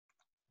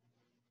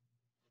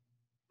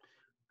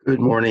Good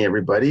morning,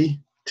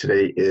 everybody.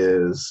 Today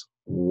is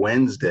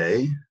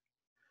Wednesday,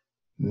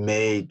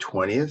 May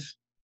 20th,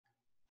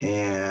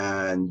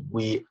 and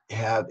we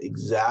have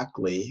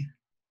exactly,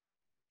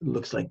 it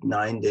looks like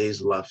 9 days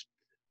left.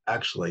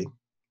 Actually,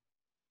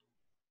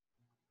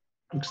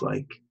 looks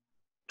like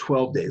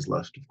 12 days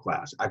left of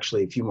class.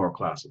 Actually, a few more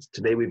classes.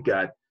 Today we've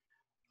got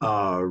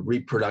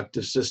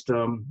reproductive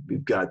system.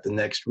 We've got the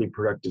next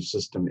reproductive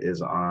system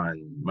is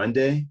on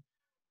Monday.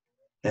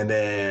 And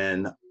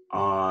then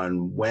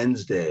on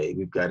Wednesday,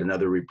 we've got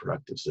another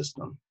reproductive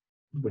system,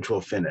 which we'll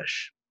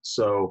finish.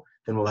 So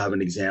then we'll have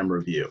an exam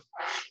review.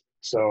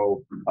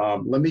 So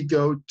let me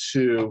go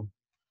to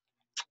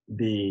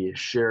the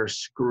share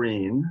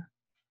screen.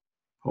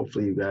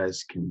 Hopefully you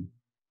guys can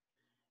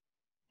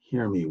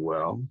hear me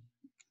well.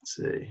 Let's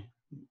see,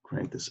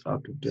 crank this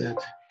up a bit.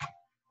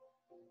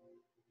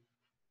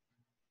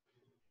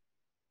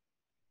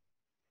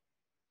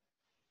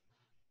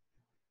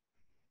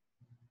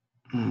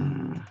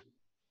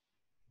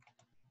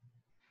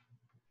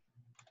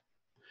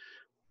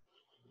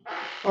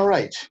 All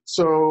right,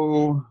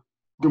 so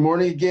good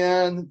morning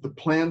again. The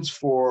plans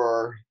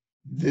for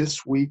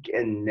this week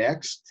and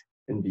next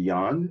and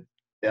beyond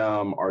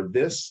are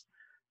this.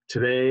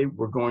 Today,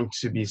 we're going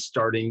to be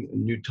starting a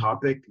new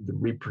topic, the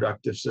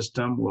reproductive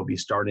system. We'll be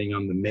starting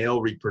on the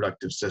male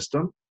reproductive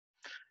system.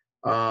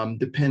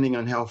 Depending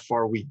on how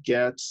far we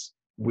get,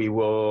 we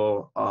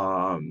will,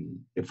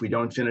 if we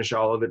don't finish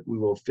all of it, we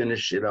will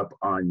finish it up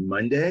on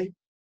Monday.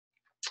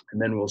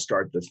 And then we'll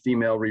start the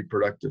female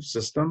reproductive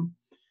system.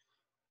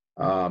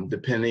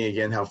 Depending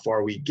again how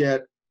far we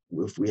get,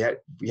 if we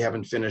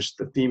haven't finished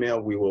the female,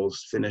 we will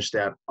finish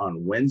that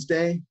on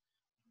Wednesday.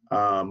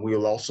 We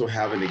will also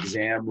have an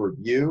exam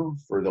review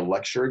for the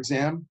lecture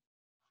exam.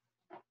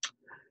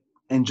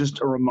 And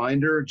just a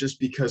reminder, just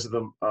because of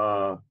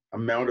the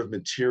amount of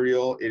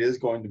material, it is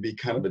going to be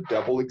kind of a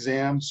double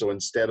exam. So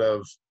instead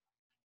of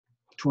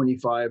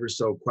 25 or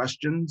so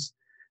questions,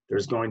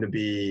 there's going to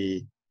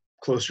be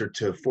closer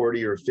to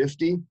 40 or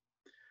 50.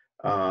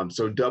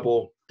 So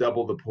double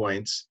the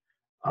points.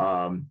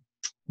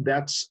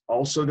 That's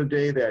also the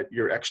day that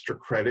your extra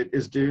credit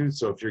is due.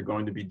 So if you're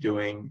going to be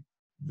doing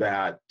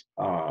that,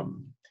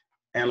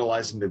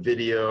 analyzing the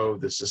video,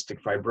 the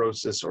cystic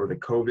fibrosis or the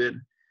COVID,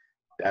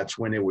 that's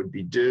when it would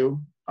be due.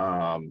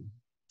 If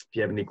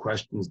you have any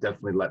questions,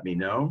 definitely let me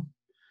know.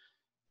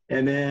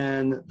 And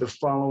then the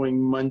following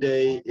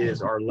Monday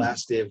is our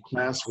last day of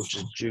class, which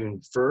is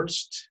June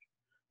 1st.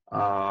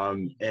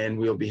 And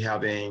we'll be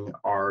having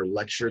our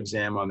lecture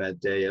exam on that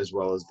day as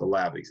well as the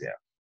lab exam.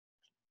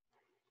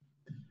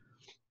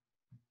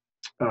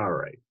 All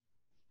right.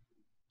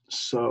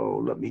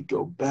 So let me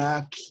go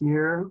back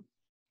here.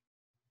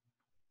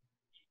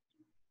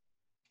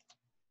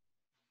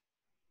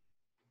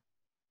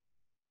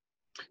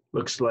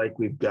 Looks like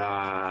we've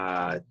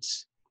got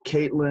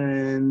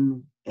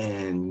Caitlin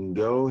and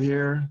Go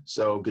here.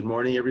 So good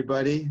morning,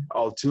 everybody,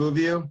 all two of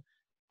you.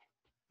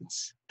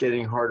 It's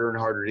getting harder and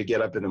harder to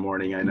get up in the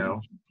morning, I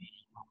know.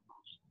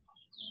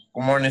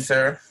 Good morning,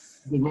 sir.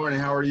 Good morning,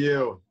 how are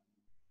you?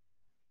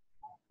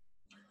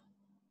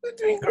 We're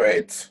doing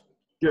great.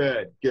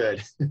 Good.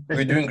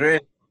 We're doing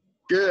great.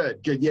 Good,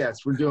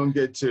 yes, we're doing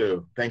good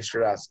too. Thanks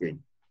for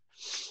asking.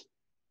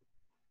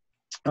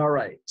 All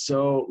right,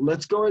 so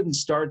let's go ahead and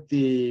start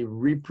the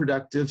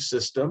reproductive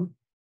system.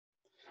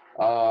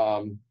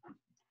 And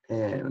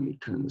let me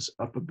turn this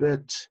up a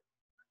bit.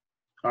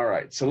 All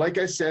right, so like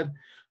I said,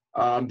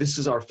 this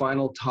is our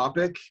final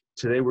topic.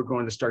 Today we're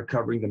going to start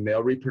covering the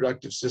male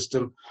reproductive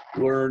system,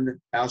 go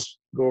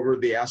over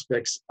the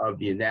aspects of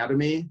the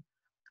anatomy,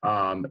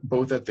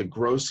 both at the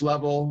gross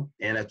level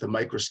and at the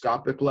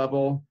microscopic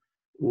level.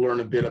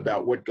 Learn a bit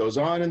about what goes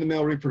on in the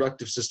male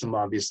reproductive system,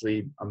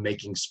 obviously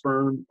making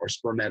sperm or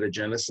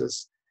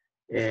spermatogenesis.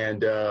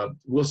 And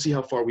we'll see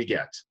how far we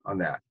get on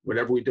that.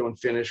 Whatever we don't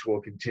finish,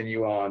 we'll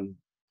continue on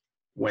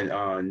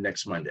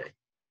next Monday.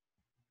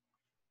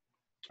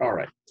 All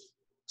right.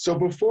 So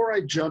before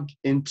I jump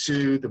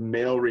into the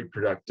male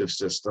reproductive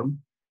system,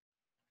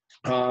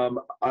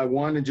 I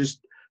want to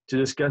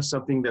discuss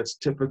something that's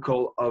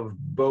typical of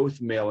both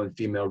male and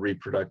female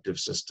reproductive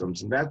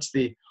systems, and that's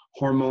the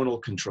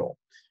hormonal control.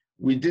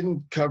 We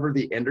didn't cover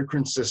the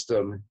endocrine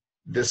system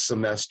this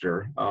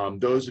semester.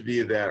 Those of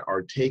you that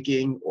are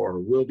taking or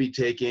will be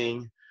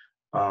taking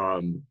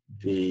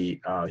the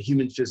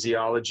human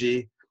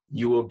physiology,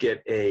 you will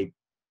get a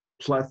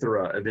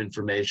plethora of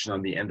information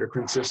on the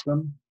endocrine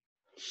system.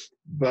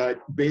 But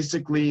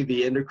basically,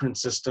 the endocrine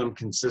system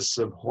consists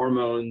of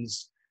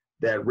hormones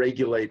that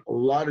regulate a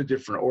lot of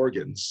different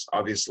organs,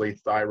 obviously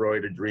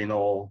thyroid,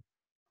 adrenal,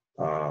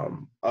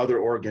 other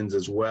organs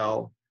as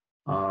well.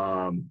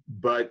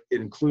 But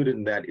included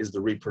in that is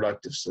the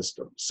reproductive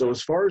system. So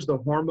as far as the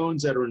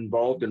hormones that are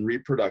involved in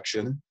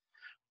reproduction,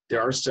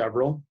 there are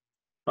several.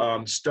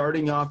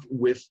 Starting off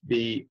with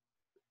the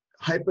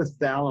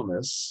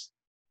hypothalamus,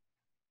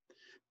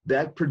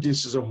 that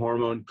produces a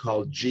hormone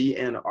called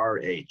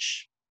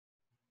GnRH.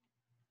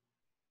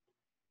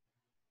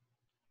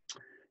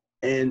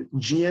 And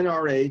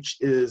GnRH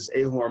is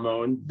a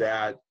hormone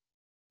that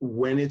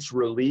when it's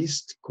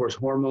released, of course,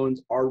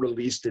 hormones are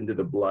released into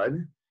the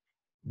blood.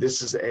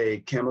 This is a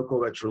chemical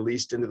that's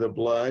released into the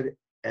blood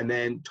and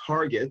then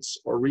targets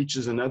or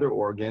reaches another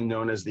organ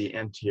known as the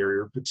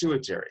anterior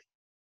pituitary.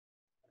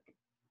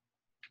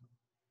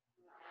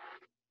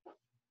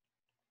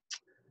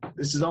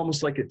 This is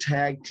almost like a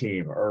tag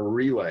team or a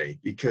relay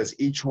because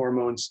each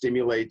hormone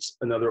stimulates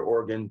another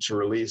organ to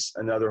release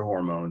another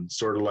hormone,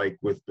 sort of like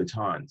with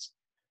batons.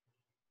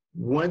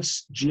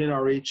 Once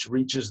GnRH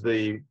reaches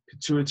the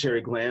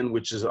pituitary gland,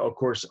 which is, of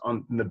course,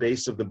 on the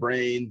base of the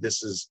brain,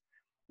 this is,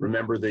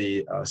 remember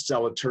the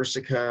sella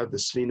turcica, the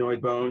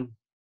sphenoid bone.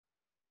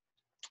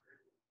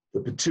 The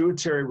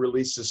pituitary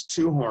releases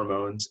two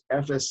hormones,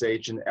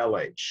 FSH and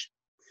LH.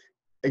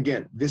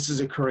 Again, this is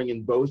occurring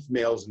in both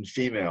males and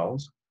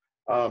females.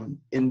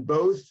 In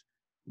both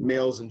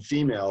males and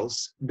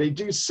females, they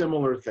do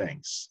similar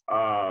things.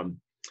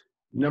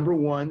 Number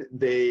one,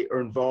 they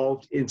are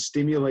involved in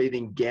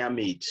stimulating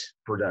gamete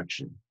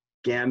production.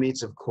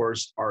 Gametes, of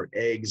course, are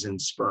eggs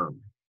and sperm.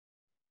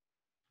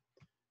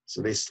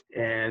 So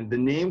and the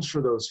names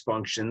for those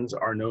functions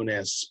are known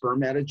as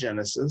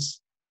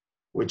spermatogenesis,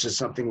 which is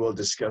something we'll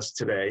discuss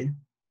today,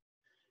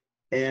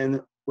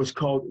 and what's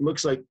called,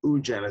 looks like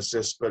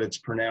oogenesis, but it's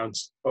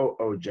pronounced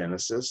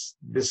oogenesis.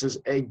 This is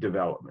egg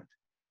development.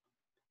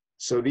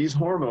 So these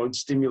hormones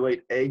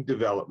stimulate egg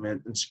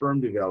development and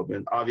sperm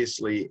development,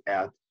 obviously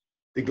at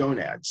the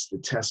gonads, the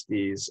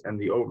testes, and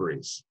the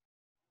ovaries.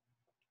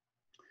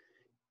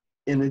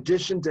 In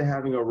addition to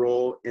having a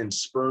role in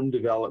sperm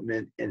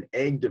development and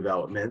egg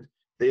development,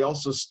 they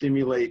also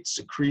stimulate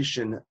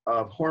secretion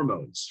of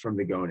hormones from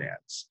the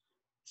gonads.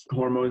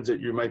 Hormones that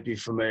you might be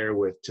familiar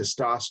with,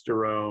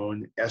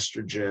 testosterone,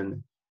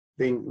 estrogen,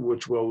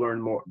 which we'll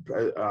learn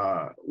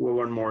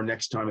more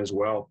next time as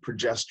well,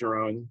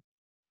 progesterone.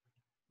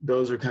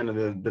 Those are kind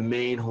of the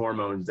main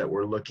hormones that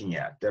we're looking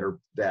at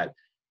that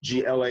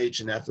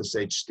GLH and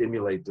FSH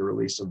stimulate the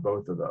release of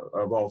both of those,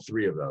 of all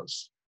three of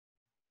those.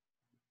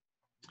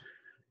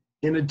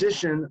 In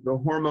addition, the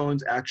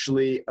hormones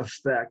actually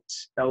affect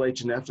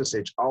LH and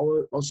FSH,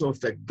 also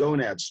affect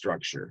gonad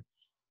structure.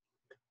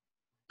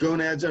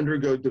 Gonads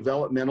undergo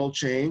developmental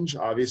change,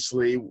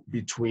 obviously,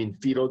 between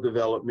fetal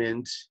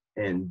development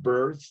and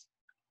birth.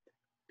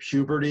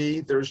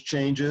 Puberty, there's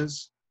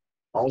changes.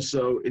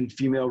 Also in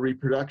female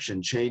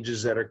reproduction,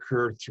 changes that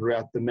occur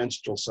throughout the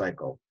menstrual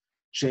cycle,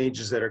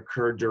 changes that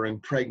occur during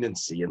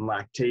pregnancy and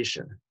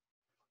lactation.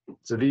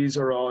 So these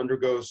are all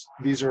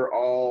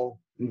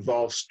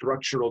involve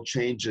structural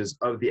changes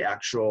of the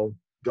actual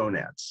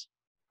gonads.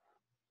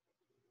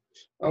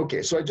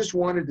 Okay, so I just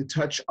wanted to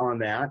touch on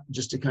that,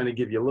 just to kind of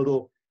give you a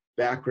little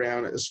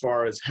background as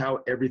far as how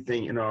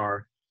everything in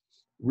our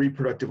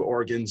reproductive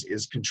organs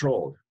is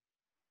controlled.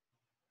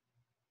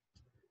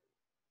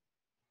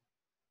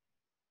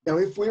 Now,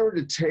 if we were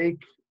to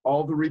take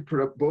all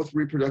the both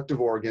reproductive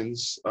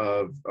organs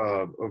of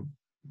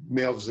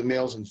males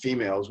and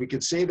females, we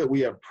could say that we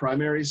have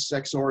primary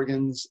sex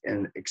organs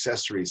and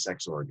accessory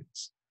sex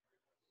organs.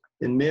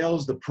 In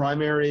males, the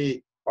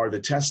primary are the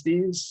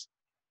testes.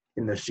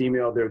 In the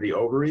female, they're the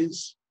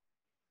ovaries.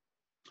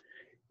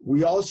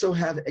 We also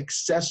have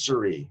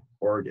accessory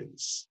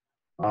organs,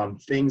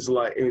 things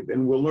like,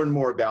 and we'll learn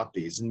more about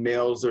these. In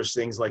males, there's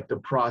things like the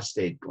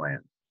prostate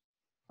gland.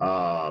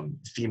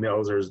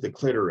 Females, there's the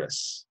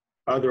clitoris.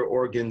 Other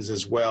organs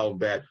as well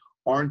that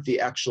aren't the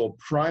actual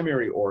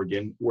primary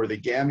organ where the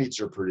gametes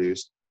are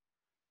produced,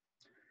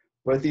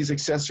 but these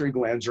accessory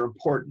glands are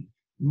important.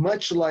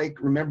 Much like,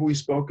 remember we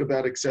spoke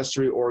about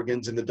accessory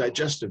organs in the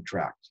digestive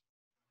tract,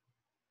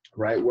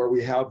 right? Where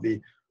we have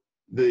the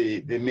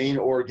main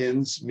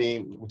organs,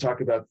 we'll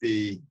talk about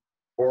the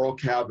oral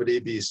cavity,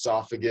 the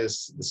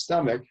esophagus, the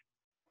stomach,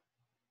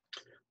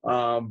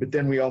 but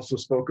then we also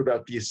spoke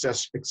about the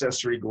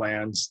accessory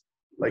glands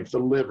like the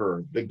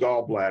liver, the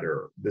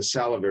gallbladder, the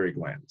salivary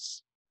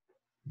glands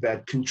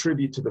that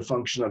contribute to the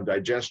function of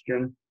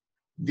digestion.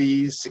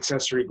 These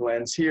accessory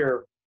glands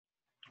here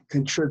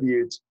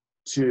contribute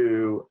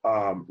to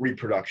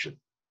reproduction.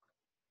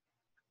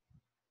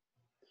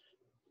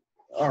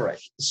 All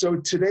right, so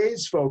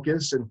today's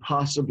focus, and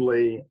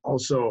possibly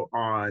also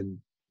on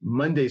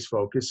Monday's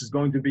focus, is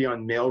going to be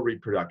on male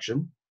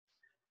reproduction.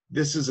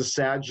 This is a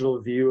sagittal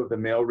view of the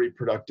male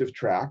reproductive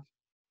tract.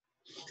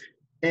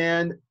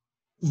 And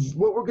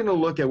what we're going to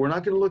look at, we're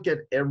not going to look at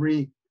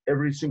every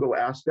single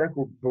aspect,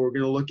 but we're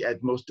going to look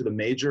at most of the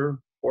major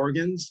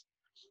organs.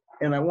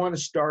 And I want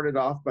to start it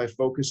off by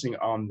focusing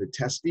on the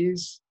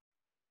testes.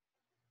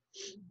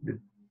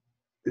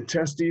 The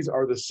testes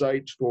are the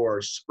site for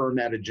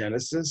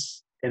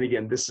spermatogenesis. And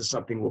again, this is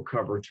something we'll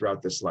cover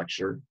throughout this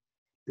lecture.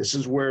 This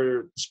is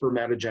where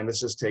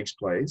spermatogenesis takes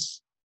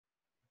place.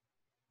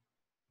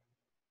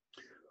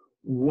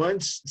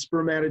 Once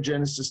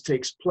spermatogenesis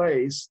takes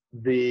place,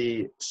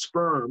 the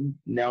sperm,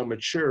 now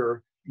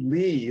mature,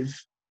 leave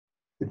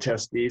the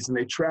testes and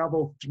they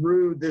travel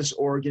through this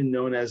organ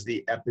known as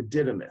the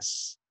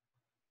epididymis,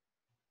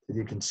 that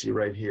you can see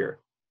right here.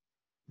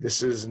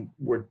 This is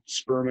where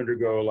sperm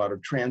undergo a lot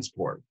of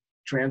transport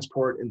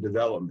and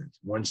development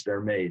once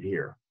they're made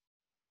here.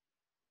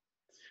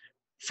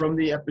 From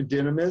the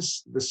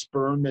epididymis, the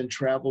sperm then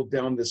traveled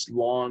down this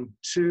long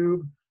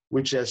tube,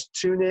 which has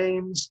two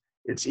names.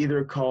 It's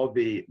either called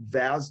the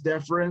vas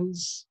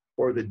deferens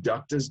or the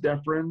ductus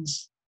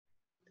deferens.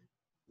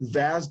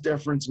 Vas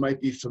deferens might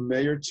be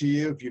familiar to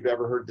you if you've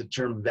ever heard the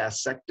term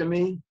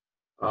vasectomy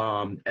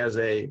as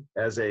a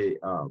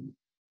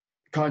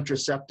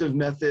contraceptive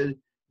method.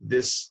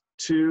 This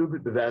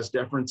tube, the vas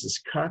deferens, is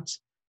cut,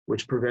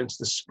 which prevents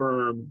the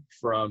sperm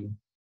from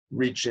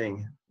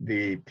reaching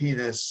the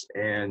penis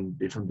and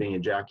from being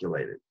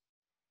ejaculated.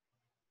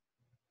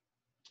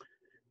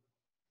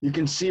 You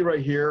can see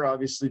right here,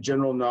 obviously,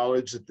 general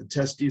knowledge that the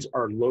testes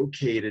are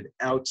located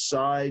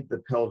outside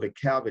the pelvic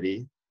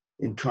cavity,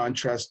 in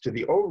contrast to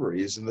the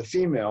ovaries, and the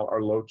female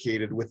are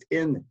located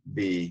within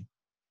the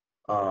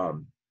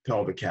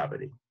pelvic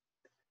cavity.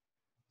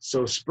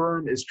 So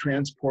sperm is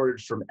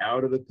transported from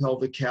out of the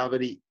pelvic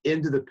cavity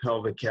into the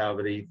pelvic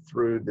cavity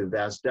through the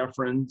vas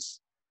deferens.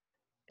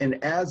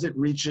 And as it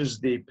reaches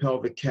the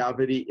pelvic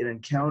cavity, it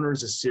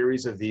encounters a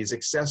series of these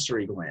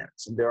accessory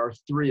glands. And there are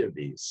 3 of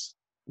these.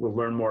 We'll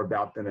learn more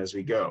about them as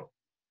we go.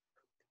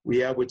 We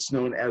have what's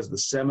known as the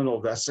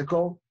seminal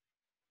vesicle.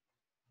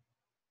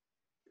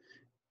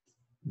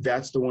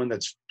 That's the one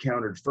that's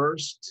counted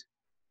first.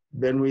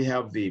 Then we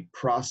have the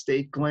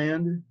prostate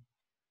gland.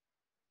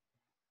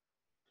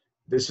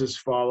 This is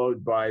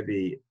followed by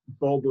the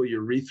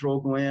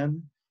bulbourethral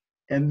gland.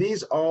 And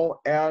these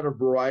all add a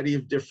variety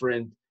of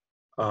different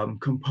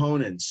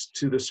components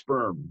to the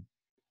sperm,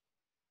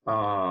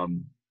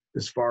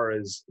 as far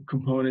as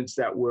components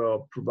that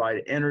will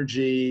provide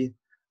energy,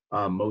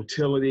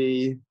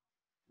 motility,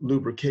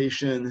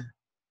 lubrication,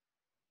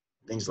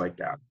 things like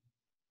that.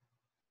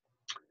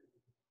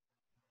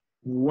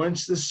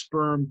 Once the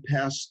sperm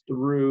pass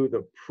through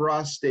the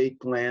prostate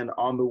gland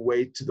on the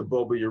way to the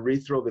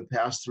bulbourethral, they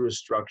pass through a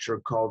structure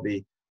called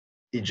the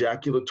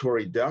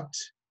ejaculatory duct.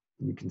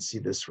 You can see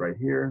this right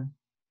here.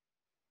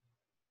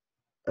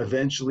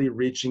 Eventually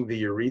reaching the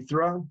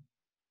urethra.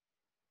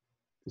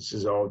 This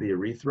is all the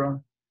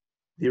urethra.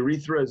 The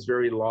urethra is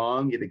very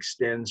long. It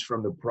extends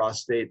from the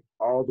prostate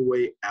all the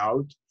way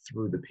out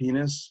through the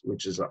penis,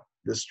 which is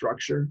this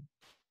structure.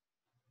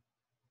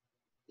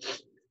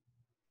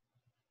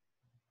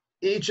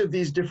 Each of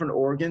these different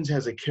organs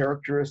has a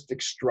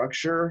characteristic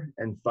structure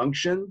and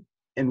function,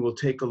 and we'll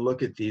take a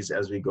look at these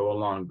as we go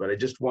along. But I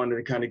just wanted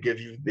to kind of give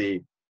you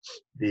the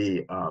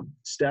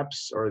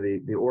steps or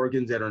the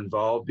organs that are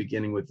involved,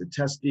 beginning with the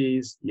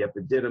testes, the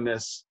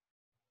epididymis,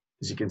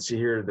 as you can see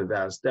here, the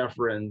vas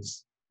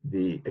deferens,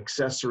 the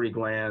accessory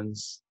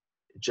glands,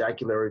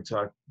 ejaculatory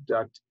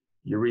duct,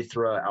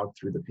 urethra out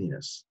through the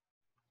penis.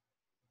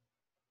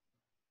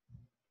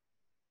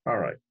 All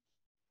right.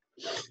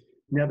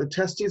 Now, the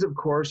testes, of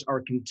course,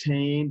 are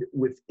contained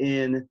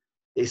within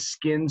a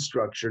skin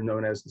structure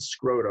known as the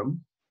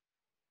scrotum,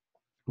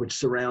 which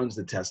surrounds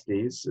the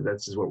testes. So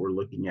this is what we're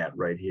looking at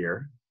right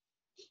here.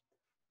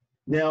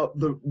 Now,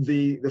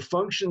 the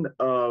function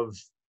of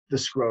the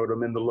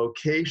scrotum and the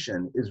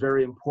location is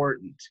very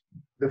important.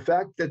 The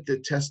fact that the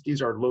testes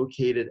are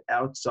located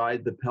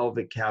outside the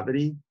pelvic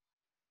cavity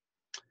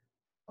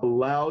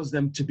allows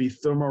them to be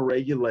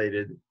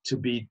thermoregulated to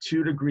be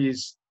 2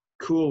 degrees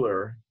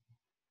cooler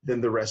than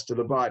the rest of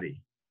the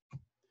body.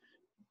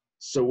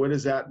 So what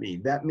does that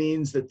mean? That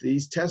means that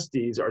these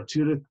testes are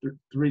 2 to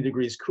 3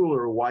 degrees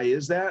cooler. Why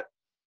is that?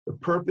 The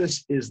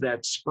purpose is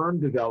that sperm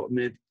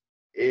development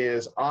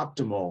is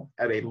optimal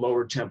at a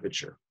lower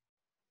temperature.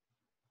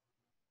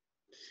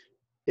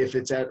 If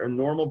it's at a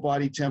normal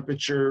body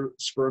temperature,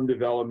 sperm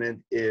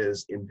development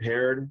is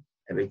impaired.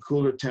 At a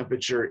cooler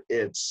temperature,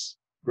 it's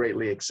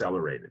greatly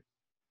accelerated.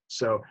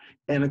 So,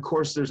 and of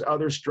course, there's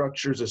other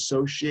structures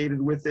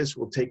associated with this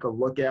we'll take a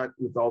look at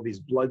with all these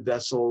blood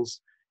vessels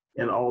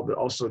and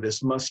also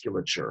this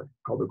musculature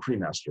called the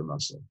cremaster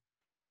muscle.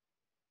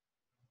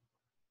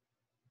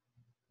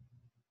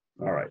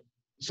 All right,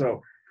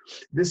 so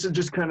this is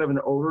just kind of an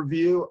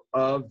overview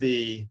of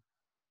the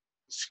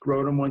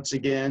scrotum once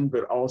again,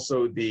 but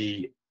also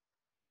the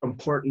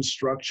important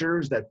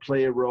structures that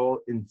play a role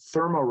in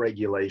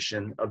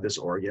thermoregulation of this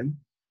organ.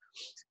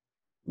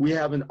 We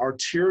have an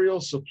arterial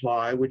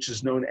supply, which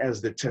is known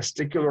as the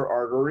testicular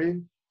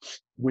artery.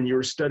 When you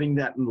were studying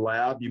that in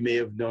lab, you may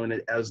have known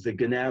it as the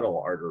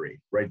gonadal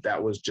artery, right?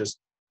 That was just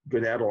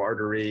gonadal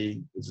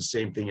artery is the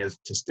same thing as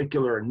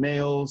testicular in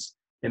males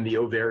and the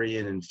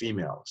ovarian in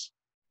females.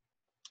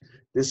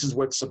 This is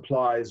what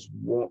supplies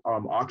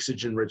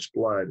oxygen-rich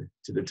blood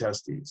to the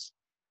testes.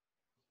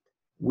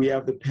 We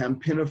have the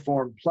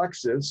pampiniform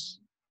plexus,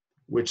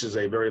 which is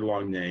a very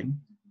long name,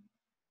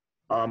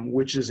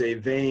 which is a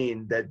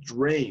vein that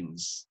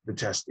drains the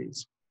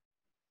testes.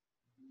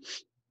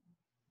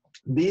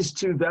 These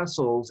 2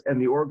 vessels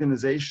and the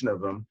organization of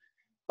them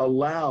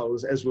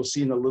allows, as we'll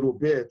see in a little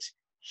bit,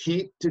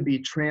 heat to be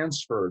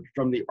transferred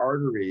from the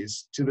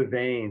arteries to the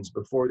veins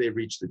before they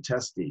reach the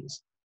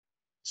testes,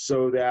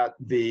 so that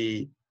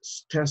the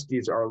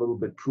testes are a little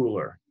bit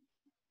cooler.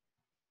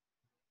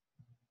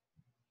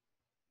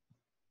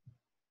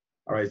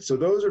 All right, so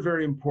those are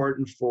very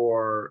important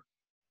for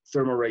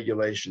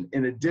thermoregulation.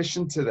 In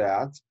addition to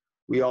that,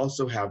 we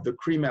also have the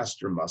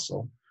cremaster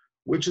muscle,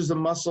 which is a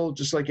muscle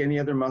just like any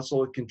other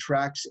muscle. It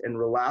contracts and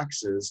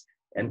relaxes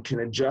and can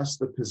adjust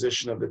the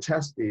position of the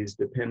testes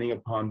depending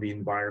upon the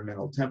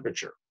environmental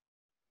temperature.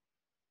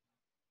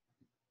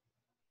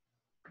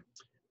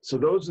 So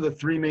those are the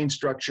three main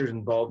structures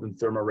involved in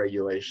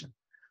thermoregulation.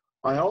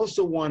 I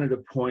also wanted to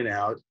point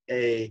out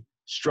a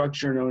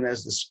structure known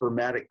as the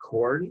spermatic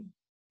cord,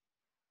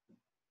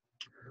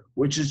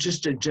 which is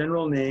just a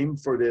general name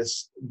for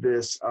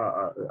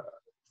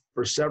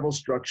for several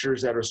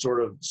structures that are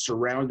sort of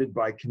surrounded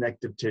by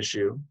connective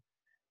tissue.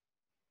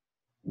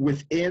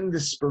 Within the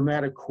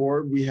spermatic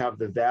cord, we have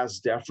the vas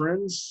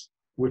deferens,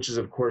 which is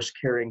of course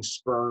carrying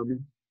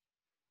sperm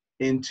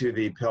into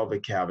the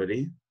pelvic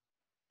cavity.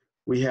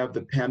 We have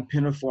the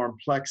pampiniform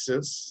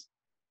plexus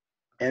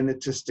and the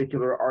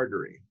testicular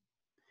artery.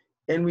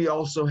 And we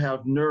also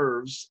have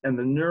nerves, and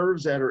the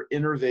nerves that are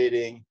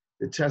innervating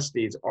the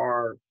testes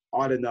are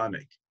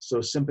autonomic,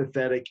 so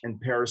sympathetic and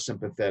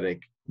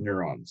parasympathetic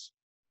neurons.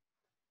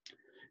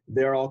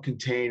 They're all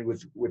contained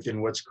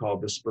within what's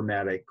called the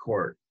spermatic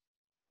cord.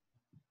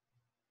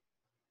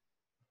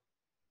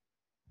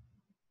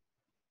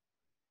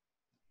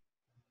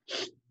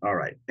 All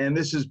right, and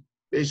this is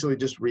basically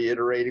just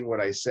reiterating what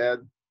I said.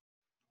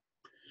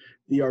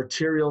 The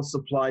arterial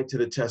supply to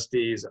the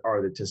testes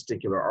are the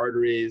testicular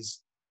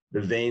arteries.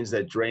 The veins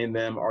that drain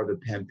them are the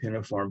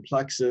pampiniform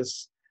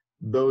plexus.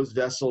 Those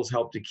vessels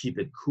help to keep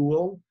it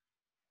cool.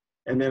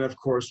 And then, of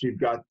course, we've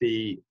got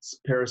the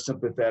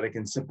parasympathetic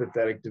and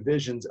sympathetic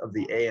divisions of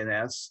the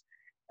ANS,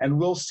 and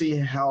we'll see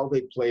how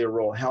they play a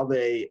role, how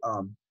they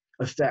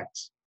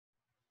affect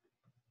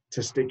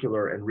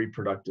testicular and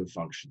reproductive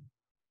function.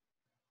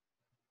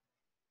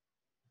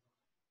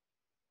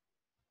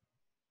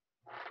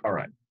 All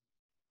right.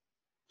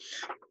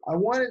 I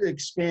wanted to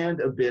expand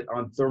a bit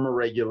on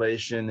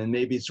thermoregulation and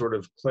maybe sort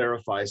of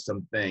clarify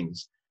some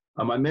things.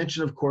 I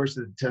mentioned, of course,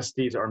 that the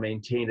testes are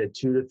maintained at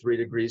 2 to 3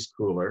 degrees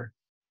cooler.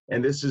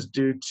 And this is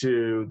due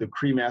to the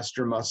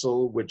cremaster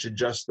muscle, which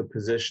adjusts the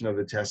position of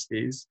the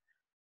testes,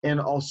 and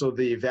also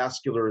the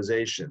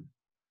vascularization.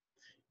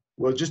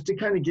 Well, just to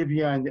kind of give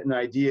you an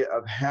idea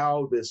of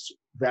how this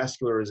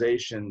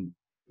vascularization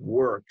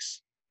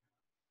works,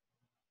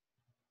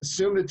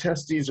 assume the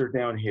testes are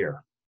down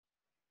here.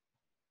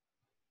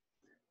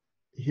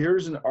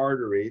 Here's an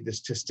artery.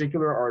 This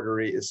testicular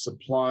artery is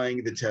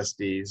supplying the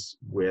testes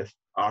with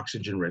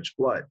oxygen-rich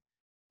blood.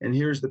 And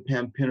here's the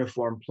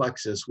pampiniform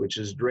plexus, which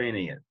is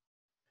draining it.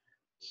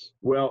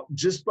 Well,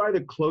 just by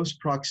the close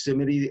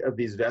proximity of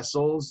these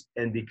vessels,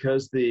 and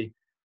because the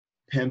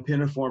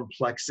pampiniform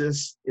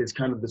plexus is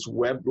kind of this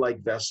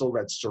web-like vessel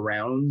that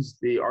surrounds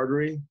the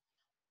artery,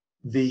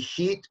 the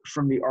heat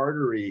from the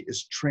artery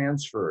is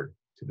transferred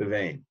to the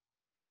vein.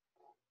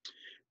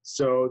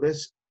 So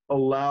this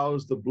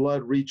allows the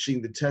blood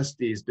reaching the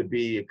testes to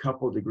be a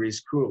couple degrees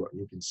cooler.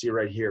 You can see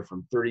right here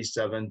from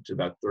 37 to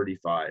about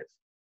 35.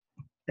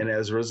 And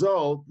as a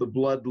result, the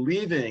blood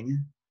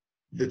leaving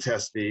the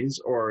testes,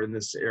 or in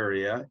this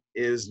area,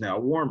 is now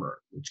warmer,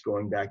 which is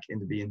going back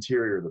into the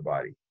interior of the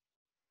body.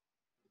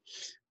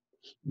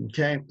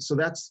 Okay, so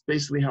that's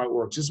basically how it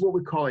works. This is what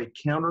we call a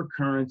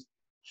countercurrent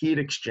heat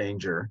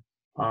exchanger,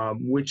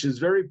 which is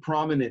very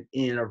prominent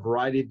in a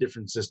variety of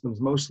different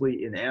systems,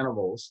 mostly in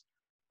animals.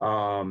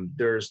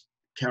 There's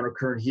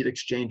countercurrent heat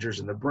exchangers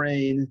in the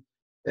brain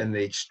and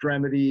the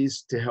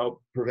extremities to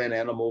help prevent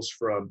animals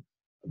from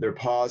their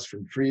paws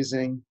from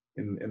freezing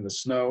in the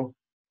snow.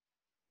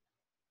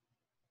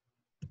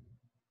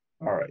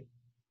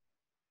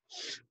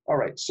 All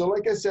right, so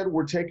like I said,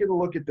 we're taking a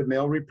look at the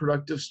male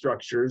reproductive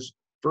structures.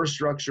 First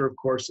structure, of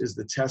course, is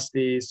the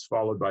testes,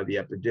 followed by the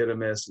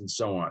epididymis, and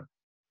so on.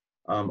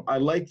 I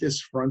like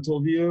this frontal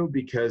view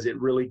because it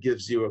really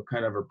gives you a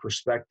kind of a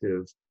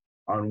perspective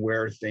on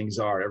where things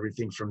are,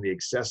 everything from the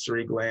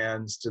accessory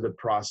glands to the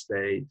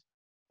prostate,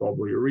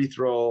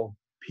 bulbourethral,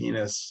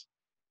 penis,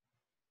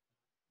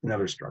 and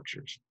other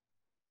structures.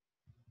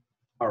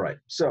 All right,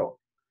 so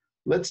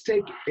let's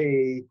take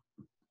an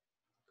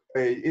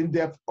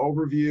in-depth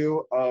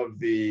overview of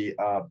the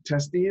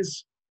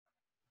testes.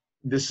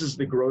 This is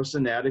the gross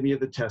anatomy of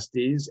the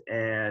testes,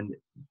 and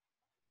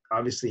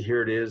obviously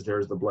here it is,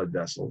 there's the blood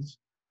vessels.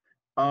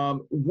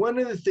 One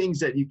of the things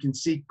that you can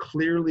see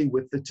clearly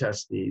with the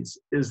testes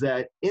is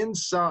that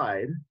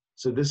inside,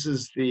 so this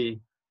is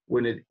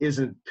when it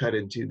isn't cut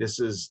into, this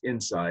is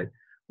inside,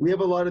 we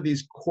have a lot of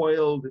these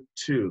coiled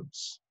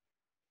tubes,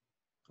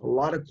 a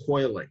lot of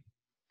coiling.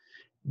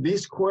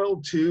 These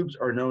coiled tubes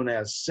are known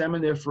as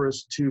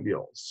seminiferous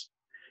tubules.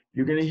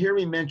 You're going to hear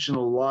me mention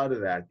a lot of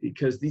that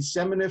because these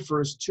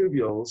seminiferous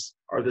tubules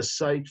are the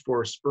site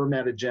for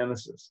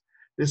spermatogenesis.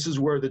 This is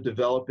where the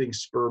developing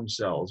sperm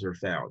cells are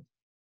found.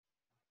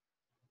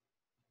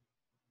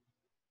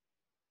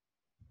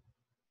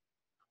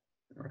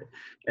 All right.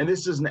 And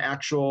this is an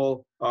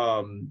actual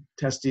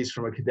testes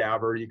from a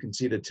cadaver. You can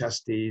see the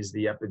testes,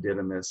 the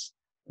epididymis,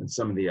 and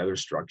some of the other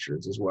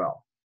structures as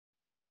well.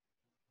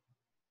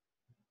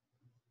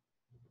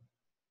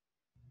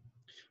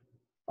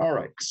 All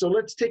right, so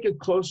let's take a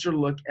closer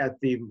look at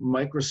the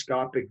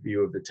microscopic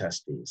view of the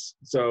testes.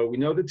 So we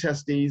know the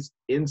testes.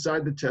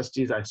 Inside the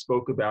testes, I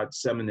spoke about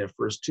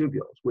seminiferous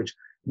tubules, which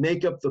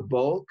make up the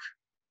bulk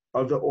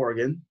of the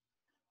organ.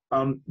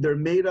 They're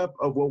made up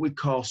of what we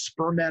call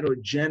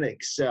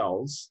spermatogenic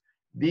cells.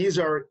 These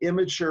are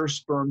immature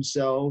sperm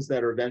cells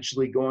that are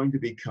eventually going to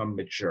become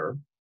mature.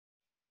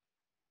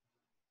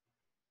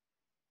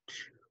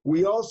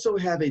 We also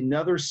have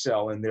another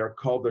cell in there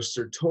called the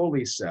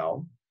Sertoli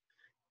cell.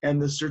 And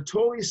the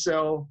Sertoli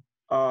cell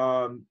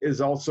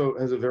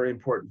has a very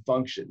important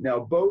function.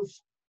 Now, both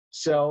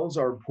cells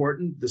are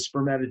important. The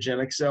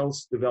spermatogenic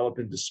cells develop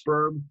into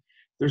sperm.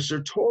 The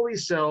Sertoli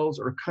cells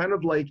are kind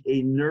of like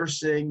a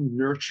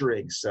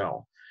nurturing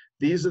cell.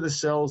 These are the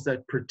cells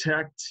that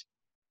protect,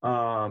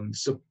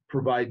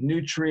 provide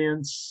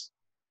nutrients,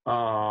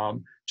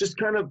 just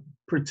kind of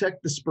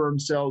protect the sperm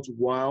cells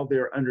while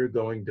they're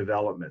undergoing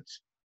development.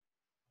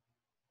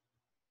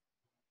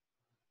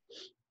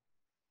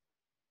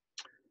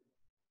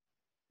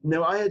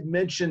 Now, I had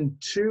mentioned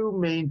two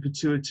main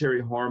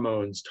pituitary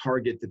hormones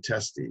target the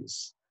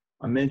testes.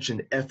 I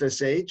mentioned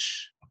FSH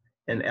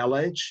and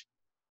LH.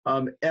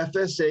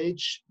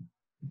 FSH,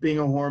 being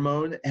a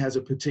hormone, has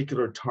a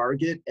particular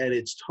target, and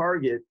its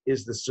target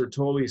is the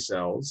Sertoli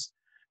cells.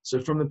 So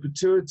from the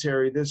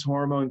pituitary, this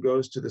hormone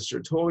goes to the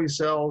Sertoli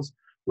cells,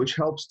 which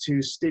helps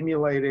to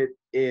stimulate it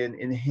in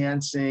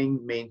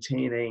enhancing,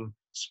 maintaining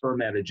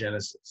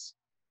spermatogenesis.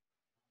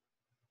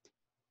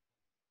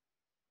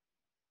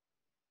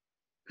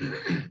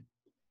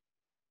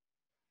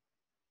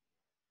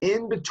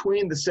 In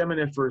between the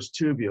seminiferous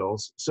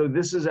tubules, so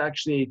this is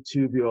actually a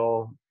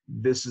tubule,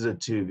 this is a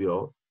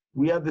tubule,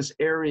 we have this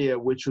area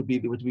which would be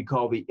what we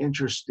call the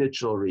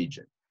interstitial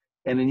region.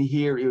 And in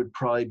here, it would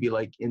probably be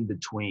like in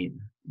between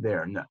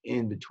there,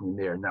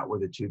 not where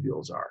the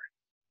tubules are.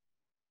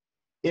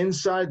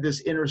 Inside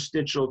this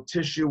interstitial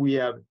tissue, we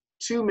have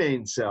two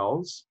main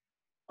cells.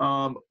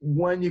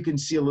 One you can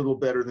see a little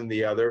better than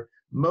the other.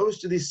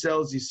 Most of these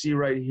cells you see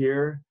right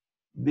here,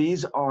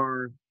 these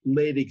are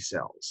Leydig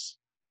cells.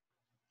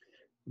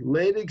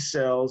 Leydig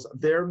cells,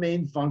 their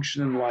main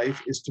function in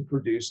life is to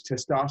produce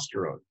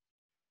testosterone.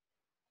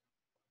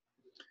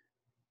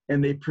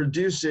 And they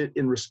produce it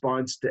in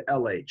response to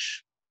LH.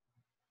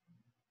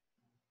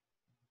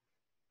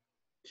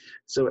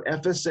 So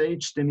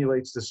FSH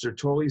stimulates the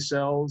Sertoli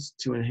cells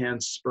to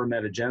enhance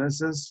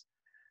spermatogenesis.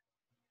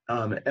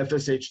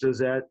 FSH does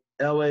that.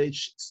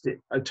 LH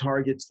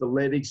targets the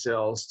Leydig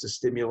cells to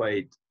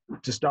stimulate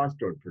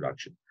testosterone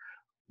production.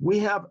 We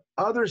have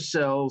other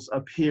cells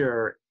up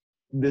here.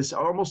 This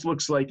almost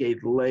looks like a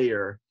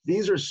layer.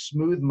 These are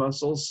smooth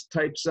muscles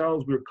type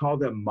cells. We call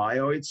them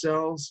myoid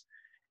cells.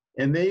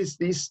 And these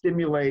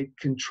stimulate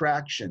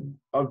contraction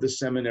of the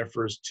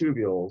seminiferous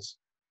tubules,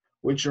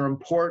 which are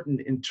important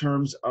in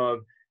terms of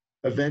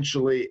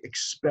eventually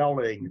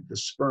expelling the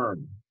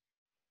sperm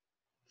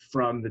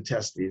from the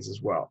testes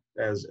as well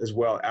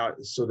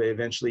out, so they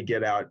eventually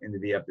get out into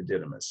the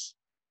epididymis.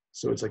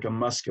 So it's like a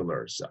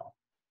muscular cell.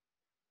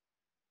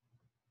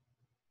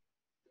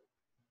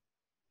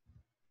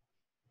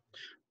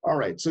 All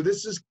right, so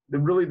this is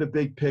really the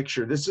big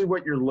picture. This is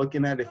what you're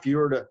looking at. If you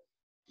were to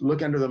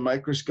look under the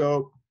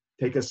microscope,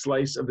 take a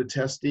slice of the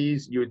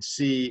testes, you would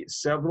see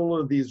several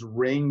of these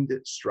ringed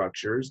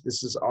structures.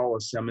 This is all a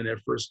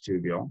seminiferous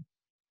tubule.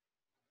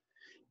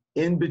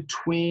 In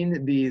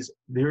between these,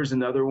 here's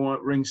another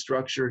one ring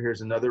structure,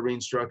 here's another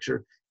ring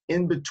structure.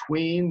 In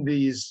between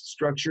these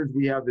structures,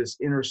 we have this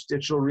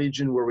interstitial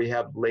region where we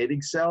have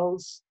Leydig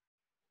cells.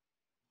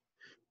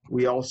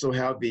 We also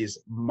have these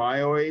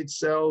myoid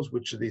cells,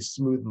 which are these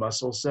smooth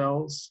muscle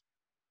cells.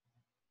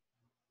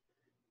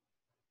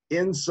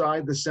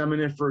 Inside the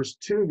seminiferous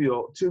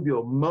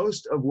tubule,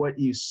 most of what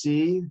you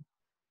see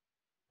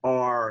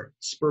are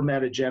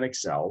spermatogenic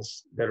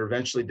cells that are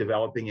eventually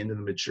developing into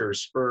the mature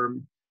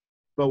sperm.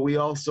 But we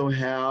also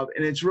have,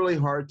 and it's really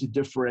hard to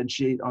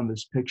differentiate on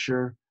this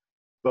picture,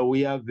 but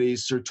we have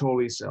these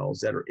Sertoli cells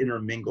that are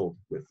intermingled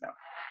with them.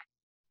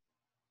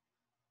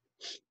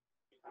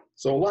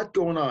 So a lot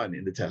going on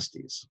in the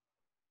testes.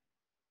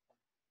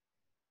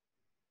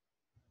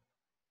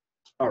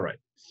 All right.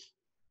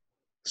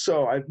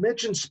 So I've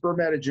mentioned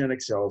spermatogenic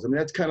cells. I mean,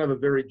 that's kind of a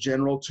very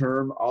general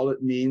term. All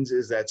it means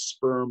is that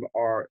sperm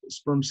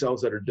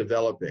cells that are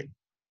developing.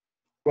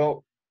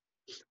 Well,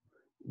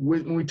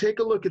 when we take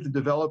a look at the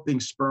developing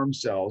sperm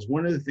cells,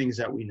 one of the things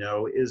that we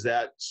know is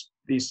that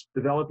these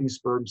developing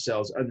sperm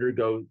cells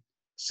undergo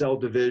cell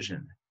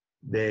division.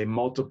 They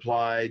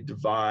multiply,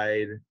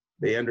 divide,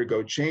 they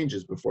undergo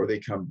changes before they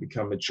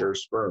become mature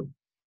sperm.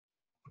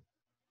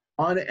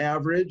 On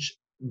average,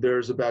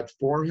 there's about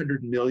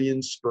 400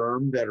 million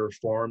sperm that are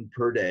formed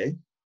per day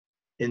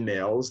in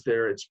males.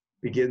 It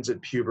begins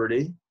at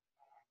puberty,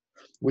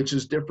 which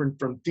is different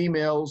from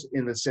females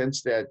in the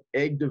sense that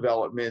egg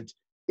development,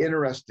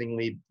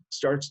 interestingly,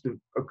 starts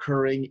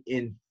occurring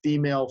in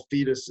female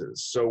fetuses.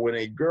 So when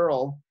a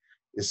girl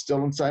is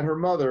still inside her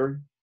mother,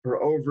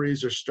 her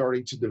ovaries are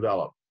starting to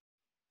develop.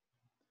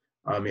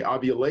 The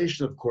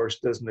ovulation, of course,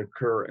 doesn't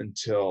occur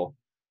until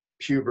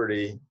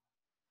puberty,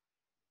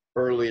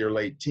 early or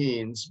late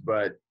teens,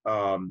 but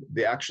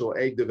the actual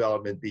egg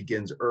development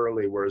begins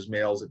early, whereas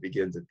males, it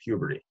begins at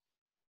puberty.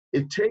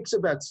 It takes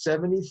about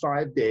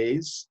 75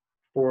 days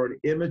for an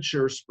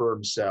immature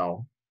sperm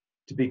cell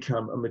to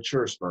become a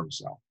mature sperm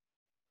cell.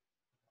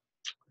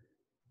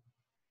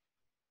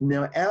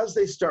 Now, as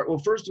they start, well,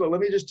 first of all, let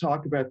me just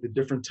talk about the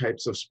different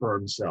types of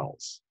sperm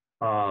cells.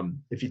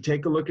 If you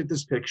take a look at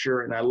this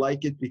picture, and I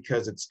like it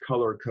because it's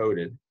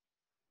color-coded,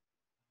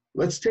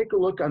 let's take a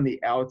look on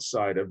the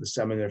outside of the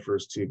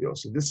seminiferous tubule.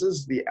 So this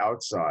is the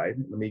outside.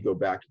 Let me go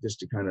back just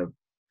to kind of,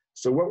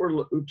 so what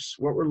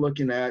we're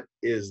looking at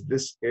is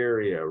this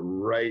area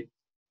right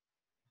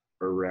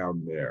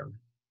around there.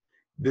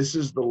 This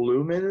is the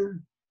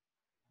lumen.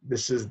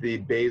 This is the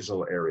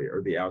basal area,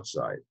 or the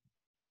outside.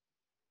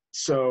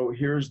 So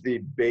here's the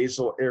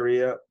basal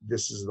area.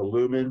 This is the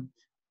lumen.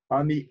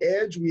 On the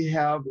edge, we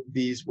have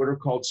these, what are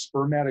called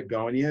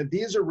spermatogonia.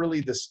 These are really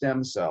the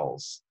stem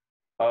cells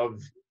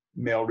of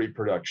male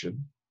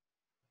reproduction.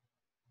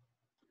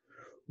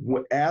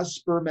 As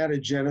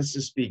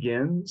spermatogenesis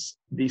begins,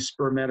 the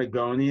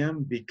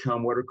spermatogonium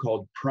become what are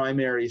called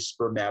primary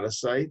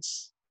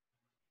spermatocytes.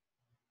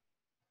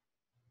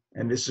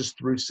 And this is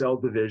through cell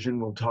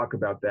division. We'll talk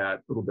about that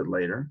a little bit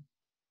later.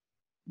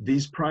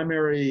 These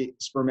primary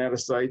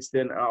spermatocytes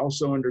then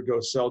also undergo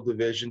cell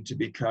division to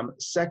become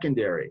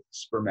secondary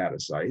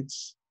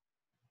spermatocytes.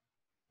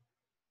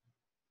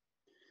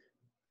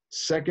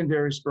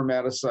 Secondary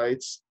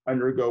spermatocytes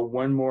undergo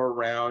one more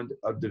round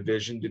of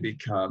division to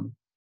become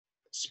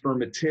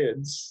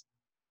spermatids.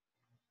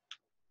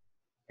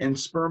 And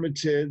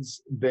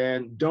spermatids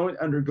then don't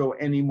undergo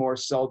any more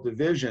cell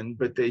division,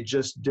 but they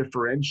just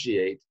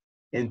differentiate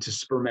into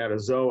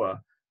spermatozoa,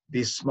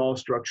 these small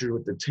structures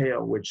with the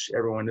tail, which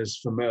everyone is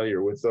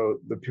familiar with the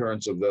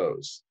appearance of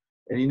those.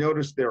 And you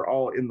notice they're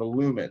all in the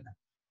lumen.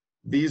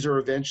 These are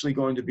eventually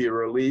going to be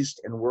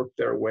released and work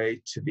their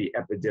way to the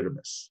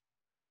epididymis.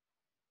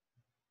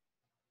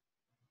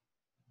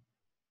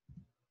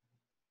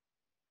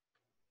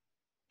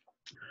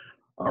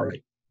 All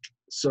right,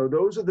 so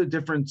those are the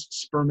different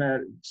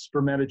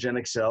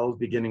spermatogenic cells,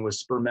 beginning with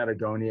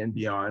spermatogonia and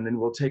beyond, and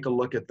we'll take a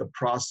look at the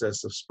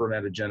process of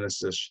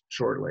spermatogenesis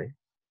shortly.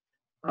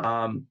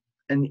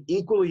 An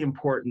equally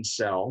important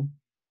cell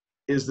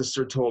is the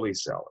Sertoli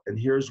cell, and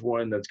here's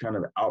one that's kind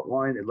of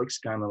outlined. It looks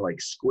kind of like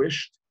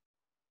squished,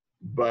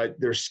 but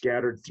they're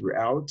scattered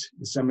throughout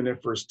the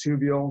seminiferous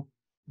tubule.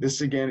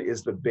 This again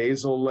is the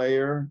basal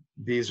layer.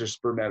 These are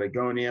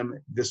spermatogonium.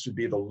 This would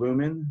be the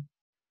lumen.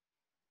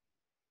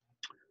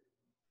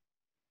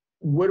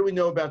 What do we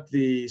know about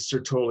the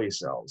Sertoli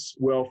cells?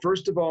 Well,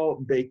 first of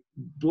all,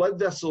 blood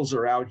vessels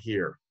are out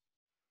here.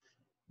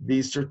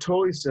 These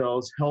Sertoli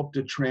cells help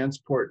to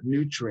transport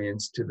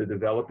nutrients to the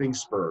developing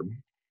sperm.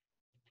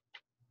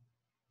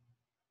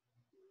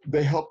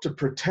 They help to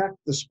protect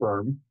the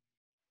sperm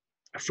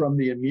from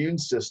the immune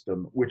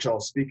system, which I'll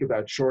speak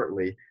about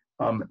shortly.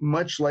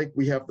 Much like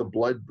we have the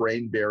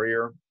blood-brain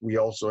barrier, we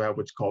also have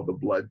what's called the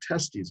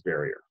blood-testes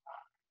barrier,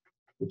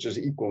 which is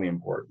equally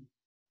important.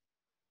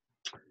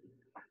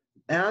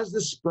 As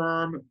the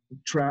sperm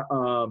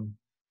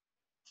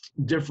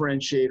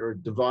differentiate or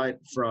divide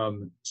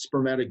from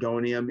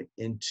spermatogonium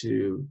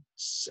into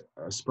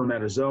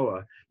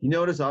spermatozoa, you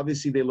notice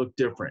obviously they look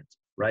different,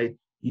 right?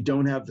 You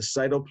don't have the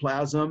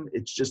cytoplasm,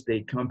 it's just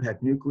a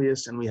compact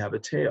nucleus, and we have a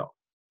tail.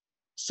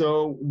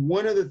 So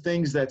one of the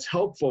things that's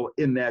helpful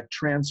in that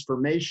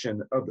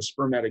transformation of the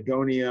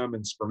spermatogonium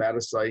and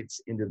spermatocytes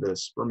into the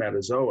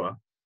spermatozoa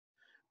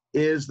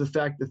is the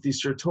fact that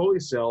these Sertoli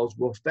cells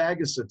will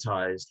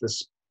phagocytize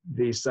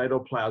the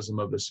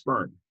cytoplasm of the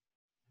sperm.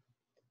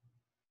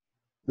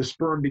 The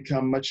sperm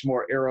become much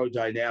more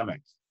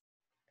aerodynamic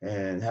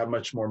and have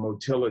much more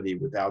motility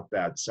without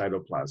that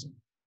cytoplasm.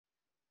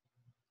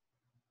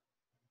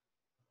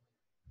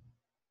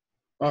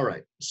 All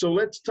right, so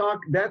let's talk,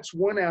 that's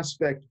one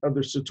aspect of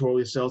the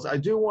Sertoli cells. I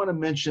do want to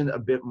mention a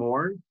bit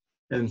more,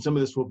 and some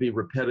of this will be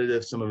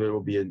repetitive, some of it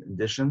will be an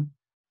addition.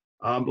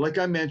 Like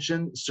I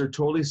mentioned,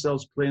 Sertoli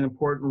cells play an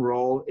important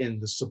role in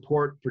the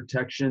support,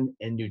 protection,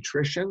 and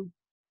nutrition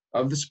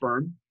of the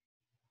sperm,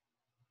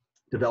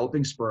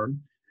 developing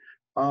sperm.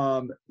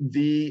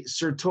 The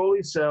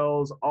Sertoli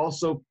cells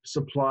also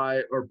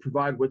supply or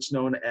provide what's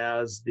known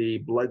as the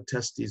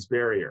blood-testes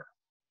barrier.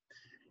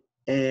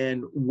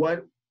 And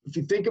if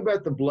you think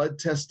about the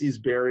blood-testes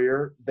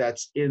barrier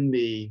that's in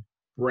the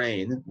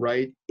brain,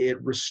 right,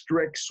 it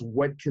restricts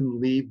what can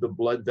leave the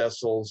blood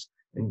vessels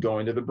and go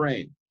into the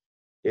brain.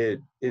 It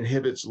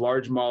inhibits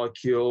large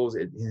molecules,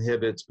 it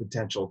inhibits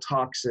potential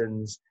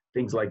toxins,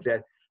 things like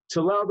that, to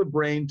allow the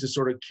brain to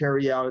sort of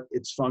carry out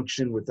its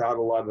function without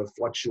a lot of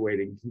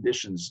fluctuating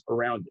conditions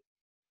around it.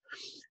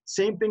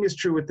 Same thing is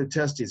true with the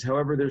testes.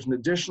 However, there's an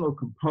additional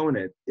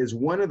component, is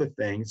one of the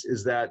things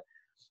is that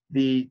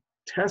the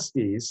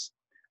testes,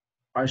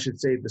 I should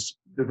say the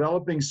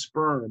developing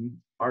sperm,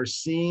 are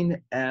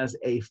seen as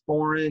a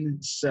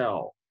foreign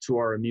cell to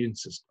our immune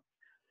system.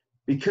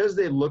 Because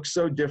they look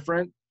so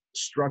different,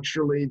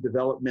 structurally,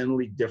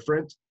 developmentally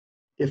different,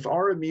 if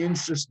our immune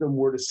system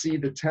were to see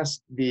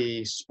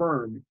the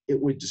sperm, it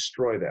would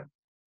destroy them.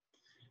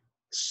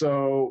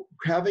 So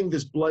having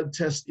this blood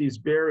testes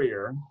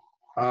barrier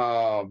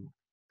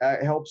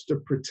helps to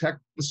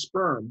protect the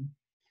sperm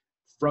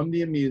from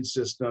the immune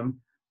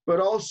system, but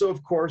also,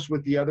 of course,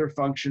 with the other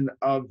function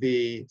of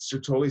the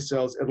Sertoli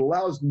cells, it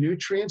allows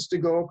nutrients to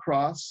go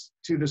across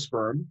to the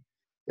sperm.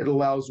 It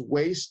allows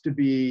waste to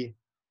be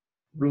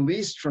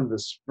released from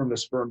the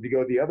sperm to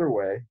go the other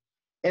way,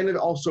 and it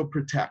also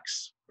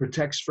protects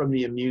from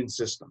the immune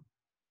system.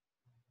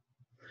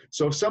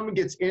 So if someone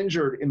gets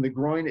injured in the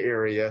groin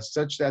area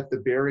such that the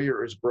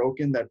barrier is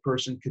broken, that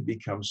person could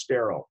become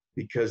sterile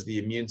because the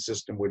immune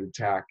system would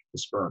attack the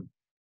sperm.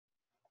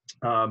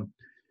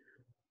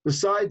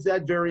 Besides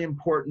that very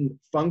important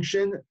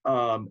function,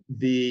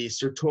 the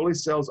Sertoli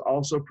cells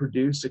also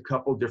produce a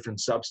couple different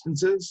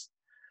substances.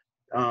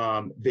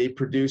 They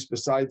produce,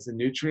 besides the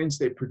nutrients,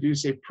 they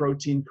produce a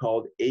protein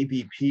called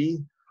ABP,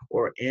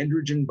 or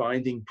androgen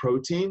binding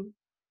protein.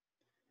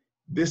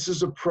 This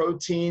is a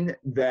protein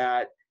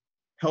that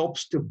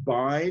helps to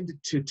bind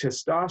to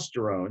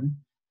testosterone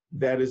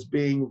that is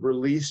being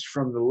released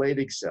from the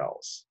Leydig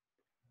cells.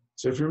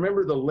 So if you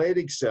remember, the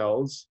Leydig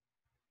cells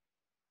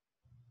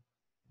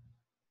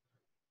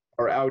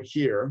are out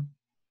here.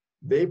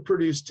 They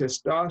produce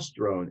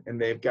testosterone,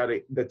 and they've got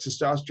the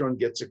testosterone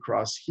gets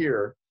across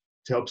here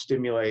to help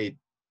stimulate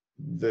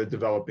the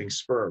developing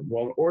sperm.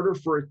 Well, in order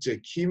for it to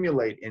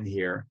accumulate in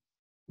here,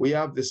 we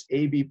have this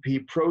ABP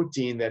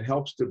protein that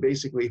helps to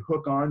basically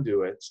hook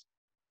onto it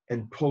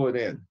and pull it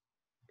in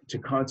to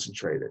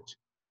concentrate it.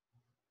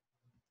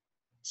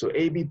 So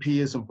ABP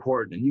is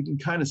important, and you can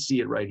kind of see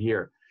it right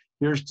here.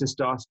 Here's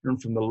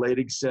testosterone from the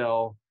Leydig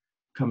cell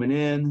coming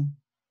in,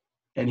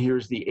 and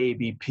here's the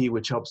ABP,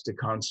 which helps to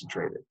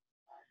concentrate it.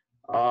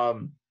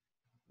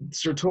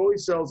 Sertoli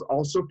cells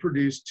also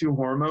produce two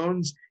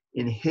hormones,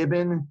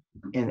 inhibin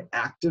and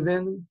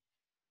activin,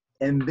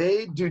 and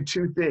they do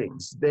two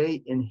things.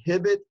 They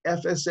inhibit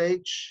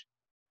FSH,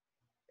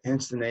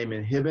 hence the name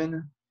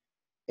inhibin,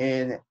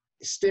 and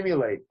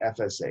stimulate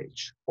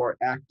FSH, or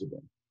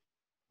activin.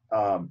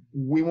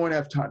 We won't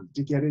have time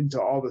to get into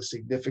all the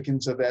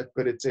significance of that,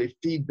 but it's a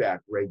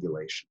feedback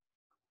regulation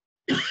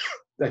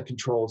that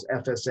controls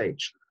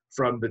FSH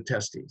from the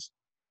testes.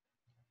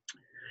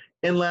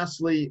 And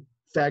lastly,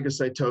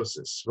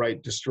 phagocytosis,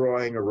 right?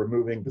 Destroying or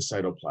removing the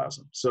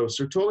cytoplasm. So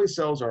Sertoli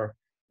cells are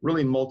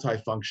really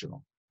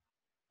multifunctional.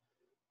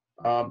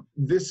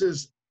 This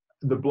is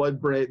the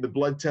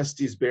blood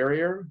testes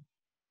barrier.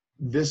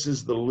 This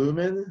is the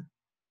lumen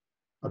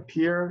up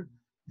here.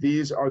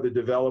 These are the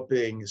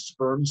developing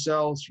sperm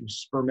cells from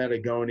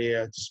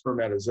spermatogonia to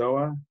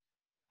spermatozoa.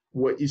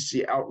 What you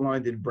see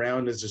outlined in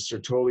brown is a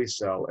Sertoli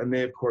cell, and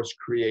they, of course,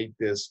 create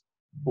this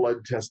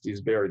blood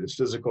testes barrier, this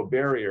physical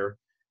barrier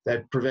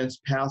that prevents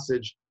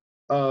passage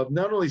of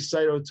not only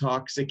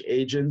cytotoxic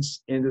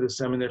agents into the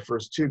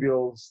seminiferous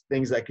tubules,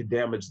 things that could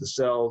damage the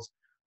cells,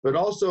 but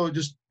also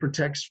just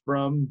protects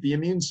from the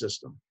immune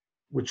system,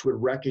 which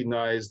would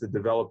recognize the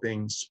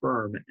developing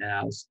sperm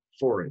as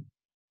foreign.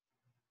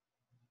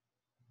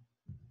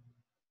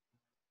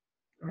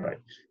 All right,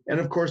 and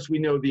of course we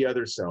know the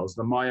other cells,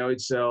 the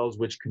myoid cells,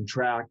 which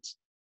contract,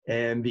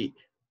 and the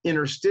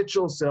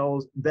interstitial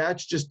cells,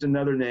 that's just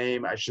another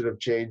name. I should have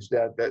changed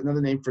that. Another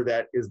name for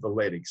that is the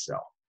Leydig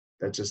cell.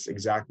 That's just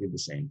exactly the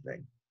same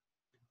thing.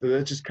 So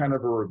that's just kind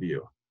of a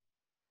review.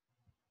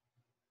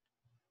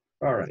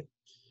 All right.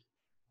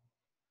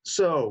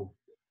 So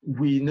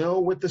we know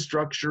what the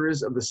structure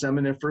is of the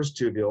seminiferous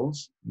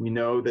tubules. We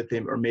know that they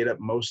are made up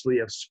mostly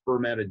of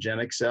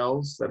spermatogenic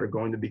cells that are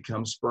going to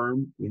become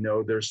sperm. We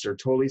know there's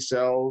Sertoli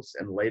cells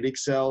and Leydig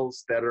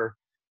cells that are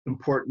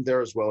important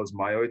there, as well as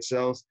myoid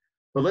cells.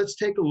 But let's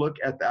take a look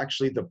at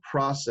actually the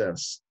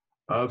process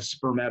of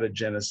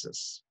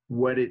spermatogenesis,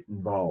 what it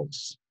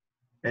involves,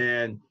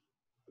 and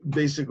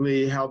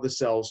basically how the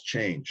cells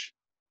change.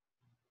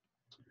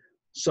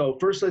 So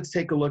first, let's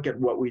take a look at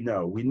what we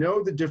know. We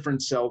know the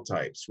different cell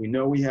types. We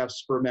know we have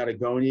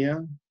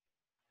spermatogonia.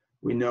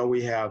 We know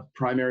we have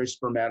primary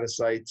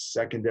spermatocytes,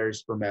 secondary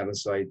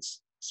spermatocytes,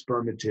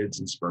 spermatids,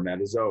 and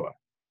spermatozoa.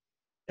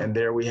 And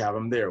there we have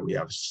them there. We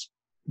have,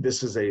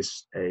 this is a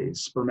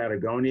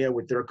spermatogonia,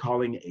 what they're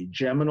calling a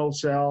geminal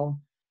cell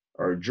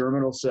or a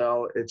germinal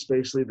cell. It's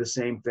basically the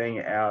same thing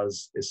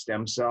as a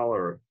stem cell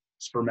or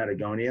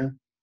spermatogonia.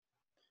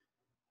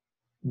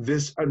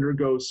 This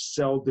undergoes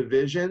cell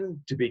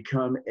division to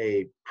become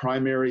a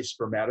primary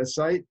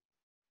spermatocyte.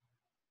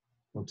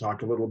 We'll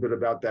talk a little bit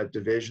about that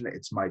division.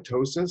 It's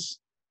mitosis.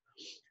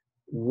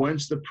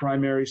 Once the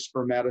primary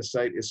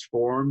spermatocyte is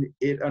formed,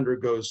 it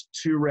undergoes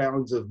 2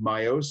 rounds of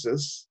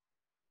meiosis.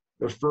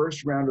 The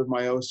first round of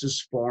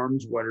meiosis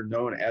forms what are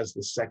known as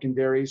the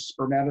secondary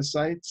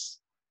spermatocytes.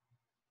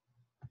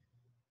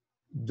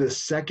 The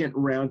second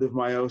round of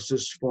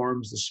meiosis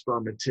forms the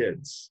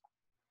spermatids.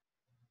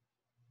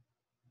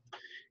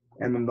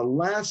 And then the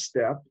last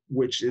step,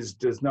 which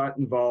does not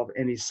involve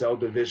any cell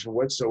division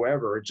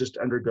whatsoever, it just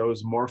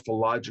undergoes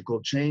morphological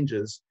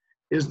changes,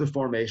 is the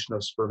formation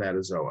of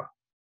spermatozoa.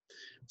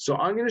 So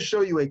I'm going to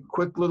show you a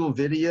quick little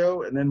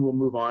video, and then we'll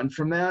move on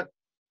from that.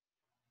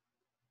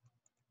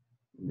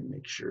 Let me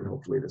make sure,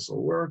 hopefully this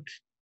will work.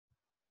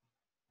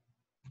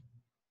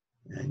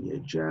 And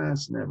you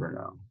just never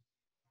know.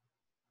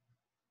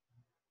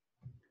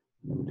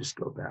 Let me just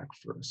go back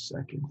for a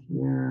second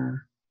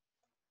here.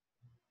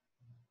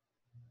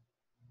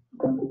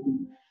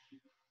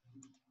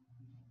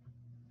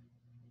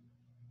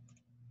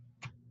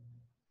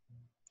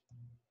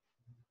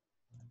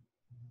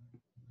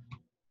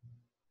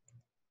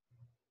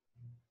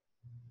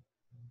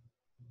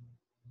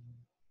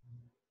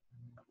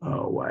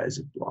 Oh, why is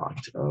it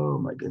blocked? Oh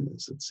my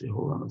goodness. Let's see.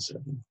 Hold on a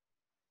second.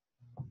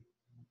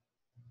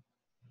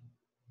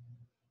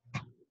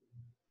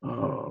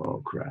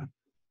 Oh, crap.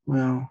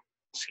 Well,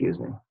 excuse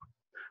me.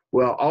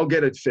 Well, I'll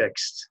get it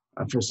fixed.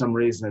 For some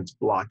reason, it's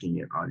blocking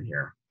it on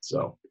here.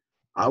 So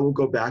I will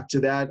go back to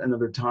that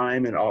another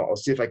time, and I'll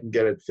see if I can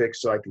get it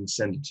fixed so I can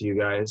send it to you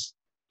guys.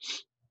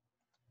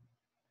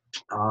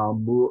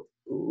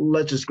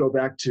 Let's just go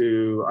back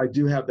to, I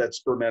do have that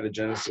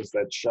spermatogenesis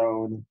that's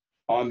shown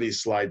on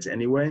these slides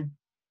anyway.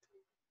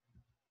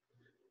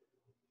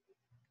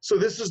 So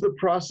this is the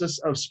process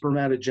of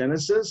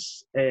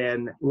spermatogenesis.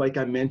 And like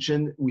I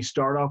mentioned, we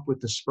start off with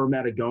the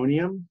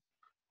spermatogonium.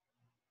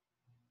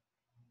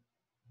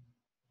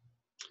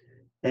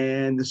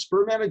 And the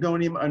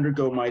spermatogonium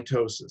undergo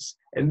mitosis.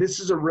 And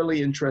this is a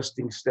really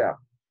interesting step.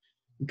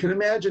 You can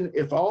imagine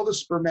if all the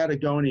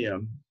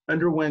spermatogonium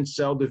underwent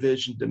cell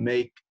division to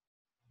make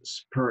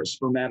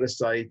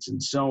spermatocytes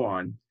and so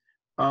on,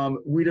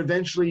 we'd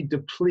eventually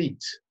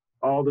deplete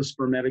all the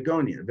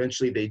spermatogonium.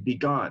 Eventually they'd be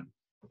gone,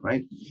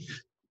 right?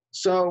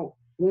 So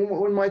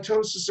when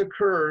mitosis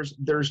occurs,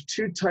 there's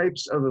two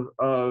types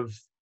of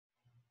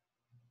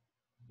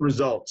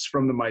results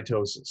from the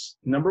mitosis.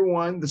 Number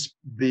one,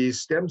 the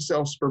stem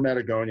cell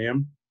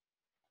spermatogonium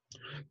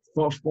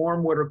will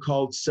form what are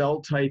called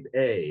cell type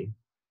A.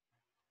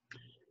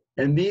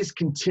 And these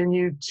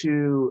continue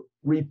to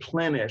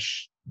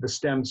replenish the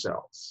stem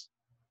cells.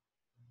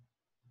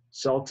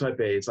 Cell type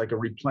A, it's like a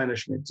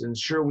replenishment to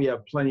ensure we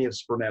have plenty of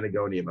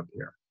spermatogonium up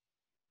here.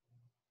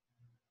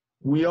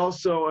 We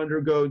also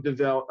undergo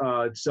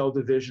cell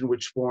division,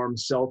 which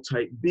forms cell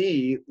type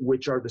B,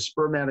 which are the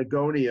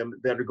spermatogonium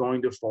that are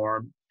going to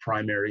form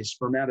primary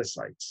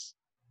spermatocytes.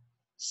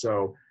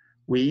 So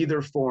we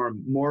either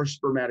form more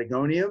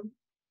spermatogonium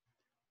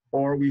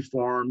or we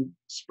form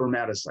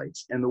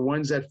spermatocytes. And the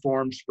ones that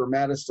form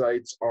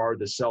spermatocytes are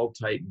the cell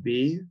type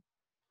B.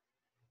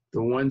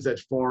 The ones that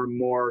form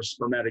more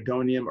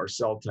spermatogonium are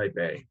cell type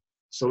A.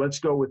 So let's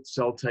go with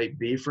cell type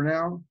B for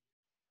now.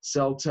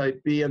 Cell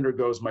type B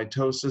undergoes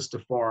mitosis to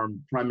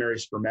form primary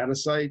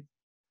spermatocyte.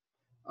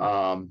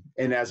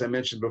 And as I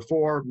mentioned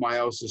before,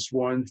 meiosis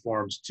I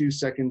forms two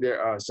secondary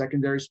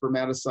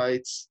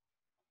spermatocytes.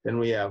 Then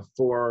we have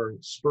 4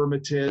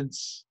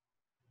 spermatids.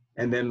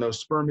 And then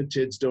those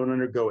spermatids don't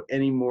undergo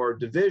any more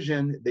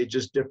division. They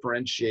just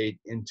differentiate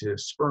into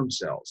sperm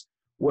cells,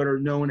 what are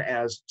known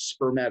as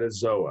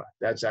spermatozoa.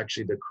 That's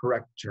actually the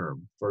correct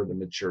term for the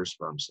mature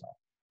sperm cell.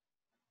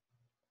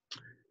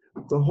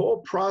 The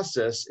whole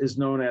process is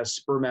known as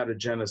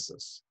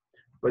spermatogenesis,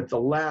 but the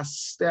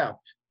last step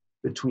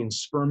between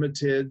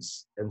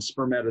spermatids and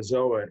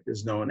spermatozoa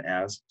is known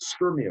as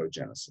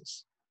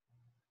spermiogenesis.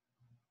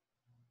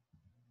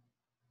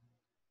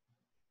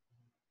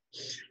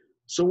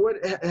 So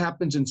what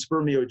happens in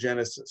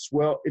spermiogenesis?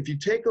 Well, if you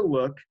take a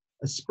look,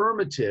 a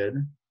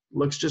spermatid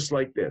looks just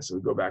like this. We'll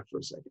go back for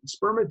a second.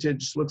 Spermatid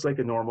just looks like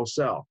a normal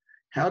cell.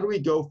 How do we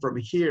go from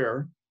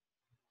here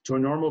to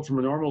from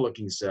a normal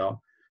looking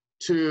cell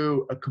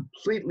to a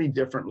completely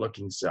different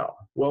looking cell?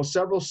 Well,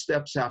 several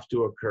steps have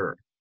to occur.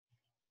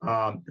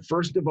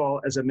 First of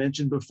all, as I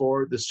mentioned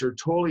before, the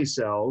Sertoli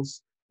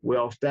cells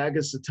will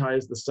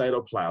phagocytize the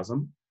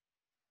cytoplasm.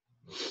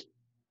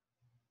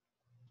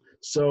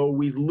 So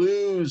we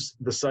lose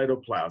the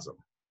cytoplasm.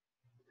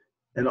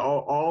 And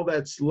all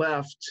that's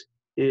left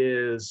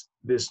is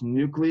this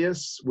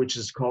nucleus, which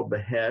is called the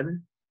head,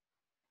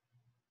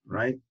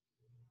 right?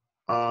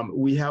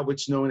 We have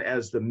what's known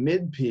as the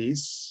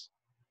midpiece.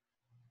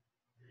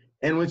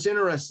 And what's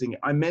interesting,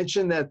 I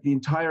mentioned that the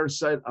entire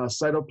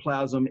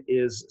cytoplasm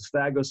is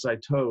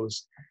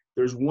phagocytosed.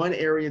 There's one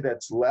area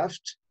that's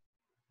left,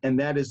 and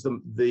that is the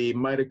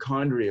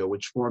mitochondria,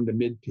 which form the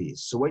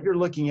midpiece. So what you're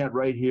looking at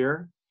right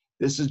here,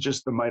 this is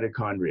just the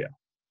mitochondria.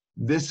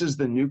 This is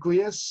the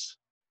nucleus,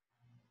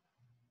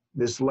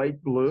 this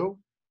light blue.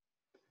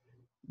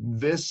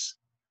 This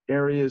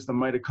area is the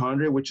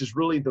mitochondria, which is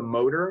really the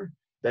motor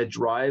that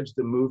drives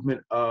the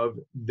movement of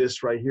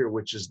this right here,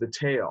 which is the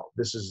tail.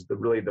 This is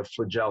really the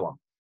flagellum.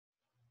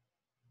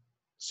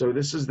 So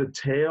this is the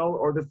tail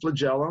or the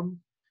flagellum.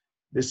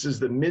 This is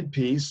the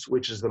midpiece,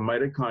 which is the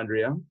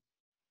mitochondria.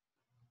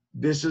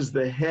 This is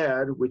the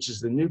head, which is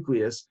the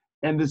nucleus.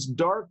 And this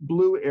dark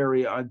blue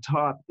area on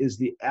top is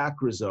the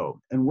acrosome.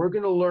 And we're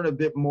going to learn a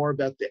bit more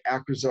about the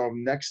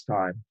acrosome next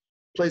time.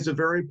 It plays a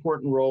very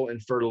important role in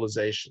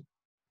fertilization.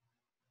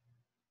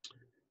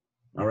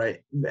 All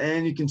right,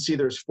 and you can see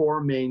there's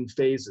 4 main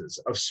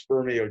phases of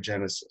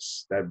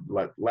spermiogenesis, that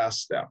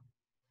last step.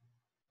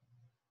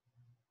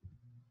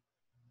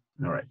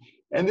 All right,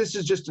 and this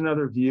is just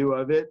another view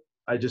of it.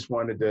 I just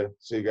wanted to,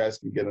 so you guys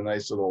can get a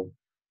nice little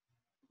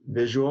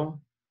visual.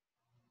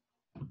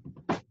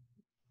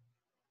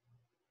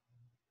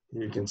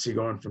 You can see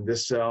going from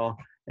this cell,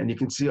 and you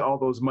can see all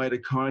those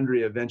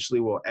mitochondria eventually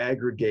will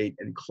aggregate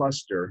and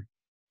cluster,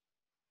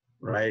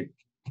 right?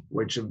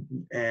 Which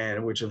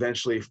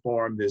eventually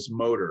form this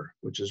motor,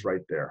 which is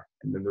right there.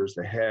 And then there's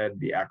the head,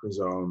 the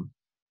acrosome,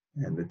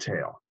 and the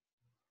tail.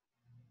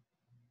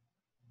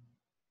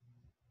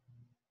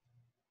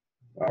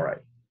 All right.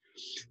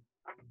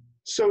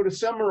 So to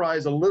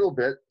summarize a little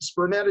bit,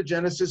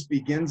 spermatogenesis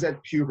begins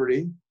at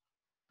puberty.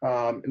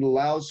 It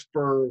allows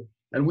for,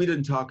 and we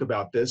didn't talk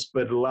about this,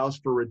 but it allows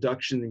for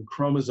reduction in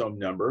chromosome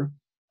number.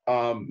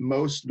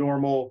 Most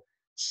normal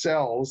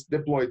cells,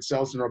 diploid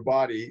cells in our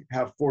body,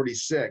 have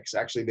 46.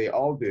 Actually, they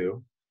all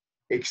do,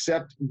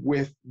 except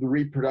with the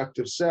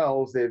reproductive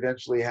cells, they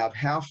eventually have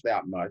half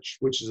that much,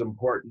 which is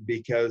important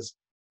because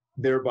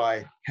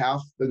thereby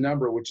half the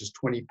number, which is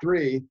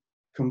 23,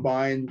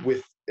 combined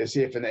with,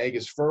 see, if an egg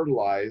is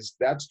fertilized,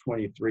 that's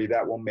 23,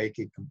 that will make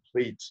a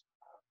complete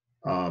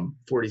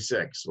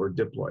 46 or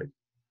diploid.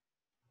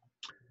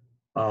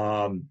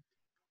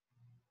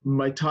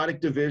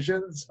 Mitotic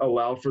divisions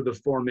allow for the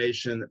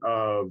formation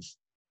of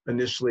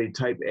initially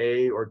type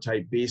A or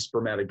type B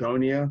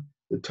spermatogonia.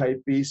 The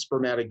type B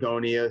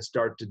spermatogonia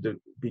start to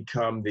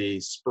become the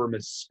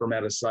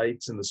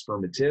spermatocytes and the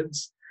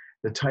spermatids.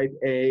 The type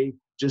A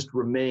just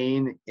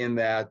remain in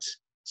that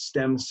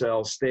stem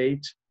cell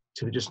state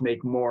to just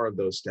make more of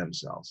those stem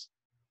cells.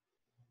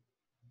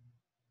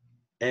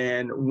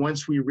 And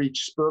once we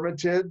reach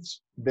spermatids,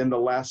 then the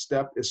last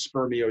step is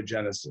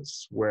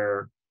spermiogenesis,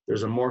 where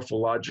there's a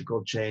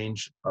morphological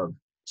change of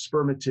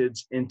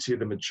spermatids into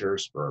the mature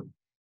sperm.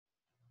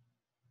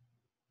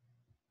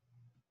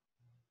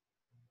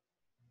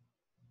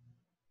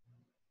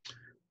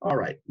 All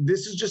right,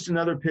 this is just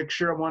another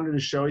picture I wanted to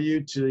show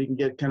you so you can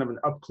get kind of an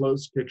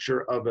up-close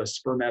picture of a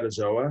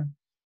spermatozoa.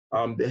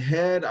 The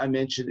head I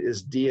mentioned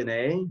is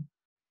DNA.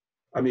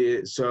 I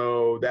mean,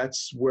 so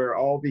that's where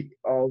all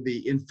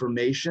the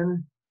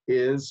information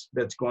is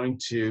that's going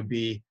to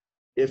be,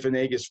 if an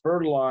egg is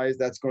fertilized,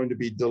 that's going to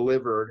be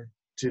delivered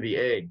to the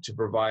egg to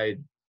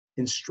provide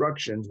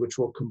instructions, which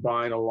will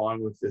combine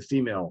along with the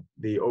female,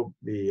 the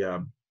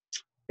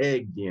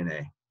egg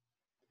DNA.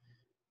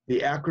 The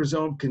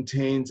acrosome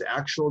contains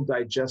actual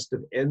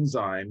digestive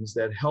enzymes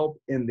that help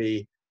in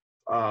the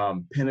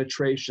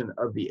penetration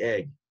of the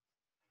egg.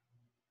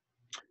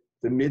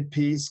 The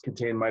midpiece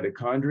contain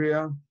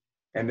mitochondria,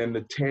 and then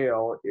the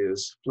tail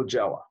is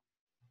flagella.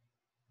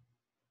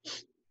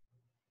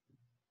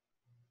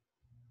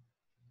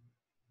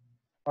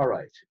 All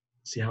right,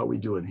 see how we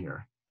doing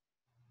here.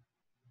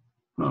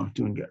 Oh,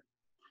 doing good.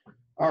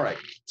 All right,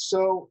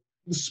 so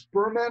the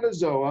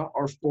spermatozoa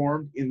are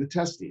formed in the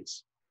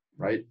testes,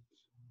 right?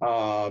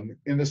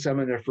 In the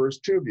seminiferous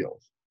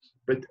tubules,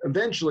 but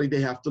eventually they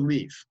have to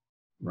leave,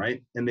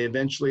 right? And they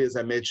eventually, as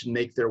I mentioned,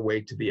 make their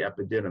way to the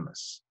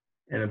epididymis.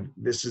 And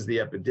this is the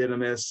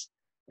epididymis,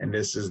 and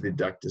this is the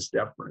ductus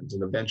deferens.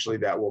 And eventually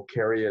that will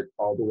carry it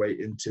all the way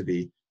into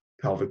the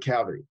pelvic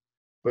cavity.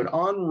 But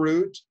en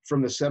route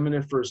from the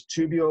seminiferous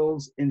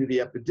tubules into the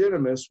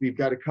epididymis, we've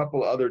got a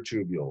couple other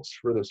tubules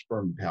for the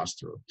sperm to pass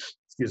through.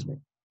 Excuse me.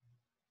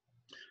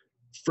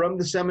 From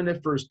the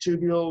seminiferous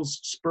tubules,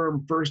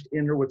 sperm first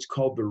enter what's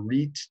called the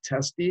rete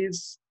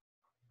testes.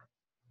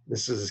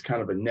 This is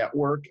kind of a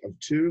network of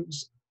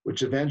tubes,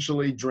 which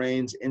eventually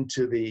drains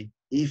into the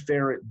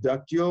efferent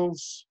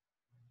ductules.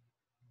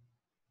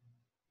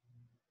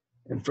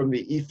 And from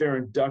the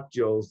efferent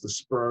ductules, the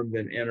sperm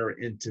then enter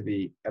into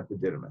the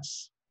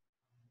epididymis.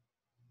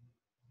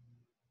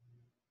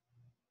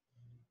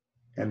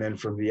 And then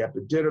from the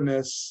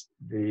epididymis,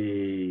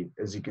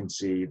 as you can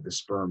see, the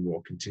sperm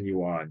will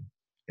continue on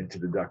into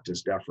the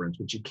ductus deferens,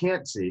 which you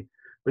can't see,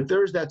 but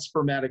there's that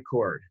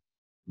spermatocord,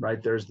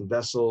 right? There's the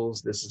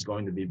vessels. This is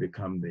going to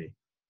become the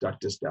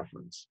ductus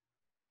deferens.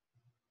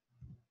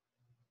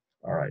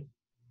 All right.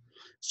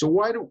 So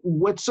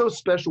what's so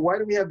special? Why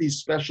do we have these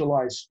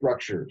specialized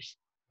structures?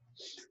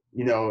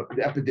 You know,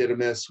 the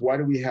epididymis, why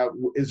do we have,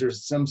 is there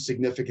some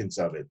significance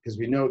of it? Because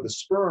we know the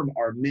sperm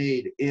are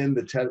made in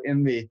the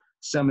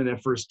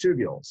seminiferous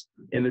tubules,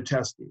 in the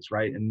testes,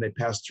 right? And they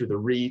pass through the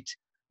rete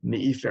and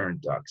the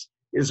efferent ducts.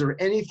 Is there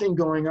anything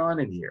going on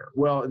in here?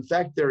 Well, in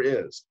fact, there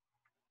is.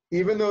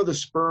 Even though the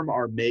sperm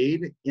are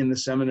made in the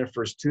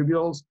seminiferous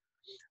tubules,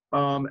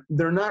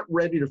 they're not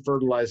ready to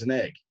fertilize an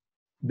egg.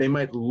 They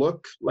might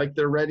look like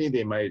they're ready,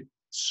 they might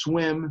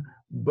swim,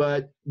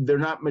 but they're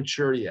not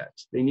mature yet.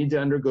 They need to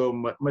undergo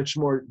much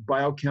more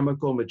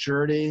biochemical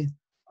maturity.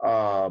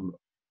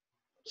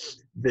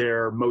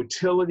 Their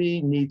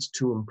motility needs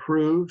to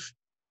improve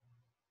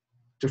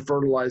to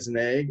fertilize an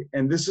egg.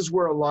 And this is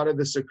where a lot of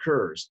this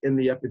occurs, in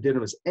the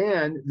epididymis.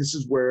 And this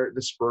is where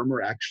the sperm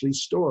are actually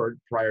stored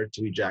prior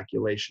to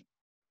ejaculation.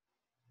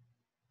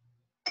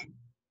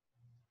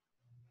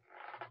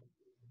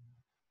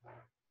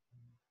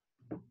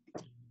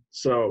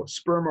 So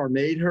sperm are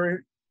made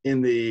here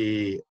in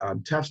the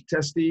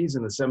testes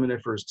and the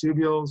seminiferous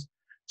tubules.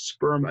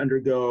 Sperm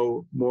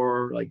undergo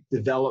more like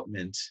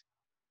development.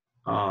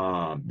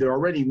 They're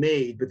already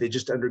made, but they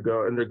just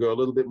undergo a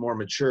little bit more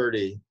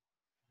maturity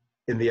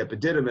in the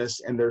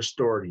epididymis, and they're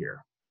stored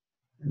here.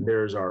 And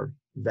there's our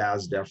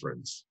vas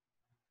deferens.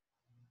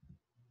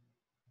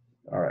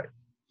 All right.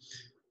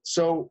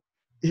 So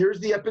here's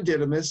the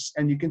epididymis,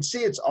 and you can see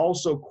it's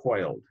also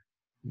coiled,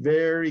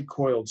 very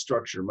coiled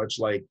structure, much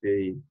like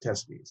the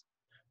testes.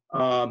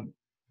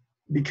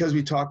 Because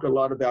we talk a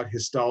lot about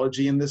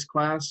histology in this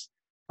class,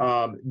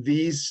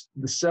 the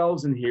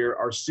cells in here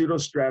are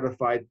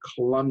pseudostratified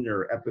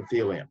columnar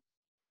epithelium.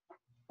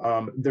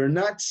 They're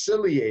not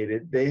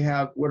ciliated. They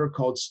have what are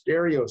called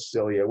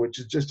stereocilia, which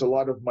is just a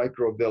lot of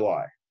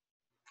microvilli.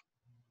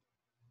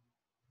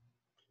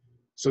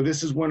 So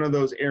this is one of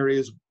those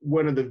areas,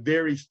 one of the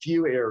very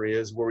few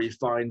areas where we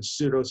find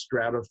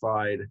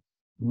pseudostratified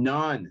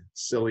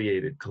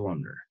non-ciliated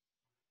columnar,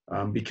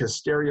 because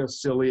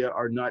stereocilia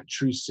are not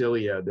true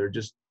cilia, they're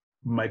just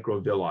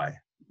microvilli.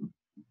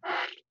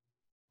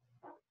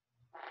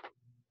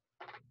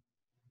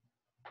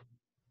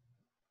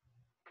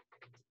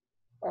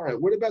 All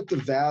right, what about the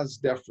vas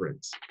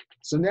deferens?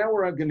 So now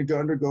we're going to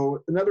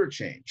undergo another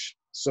change.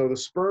 So the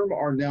sperm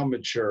are now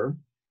mature.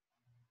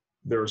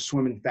 They're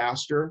swimming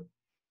faster,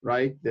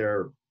 right?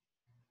 They're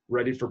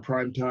ready for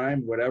prime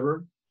time,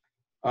 whatever.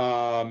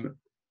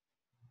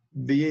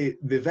 The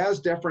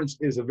vas deferens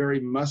is a very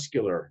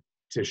muscular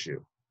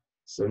tissue.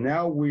 So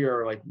now we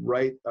are like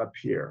right up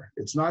here.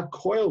 It's not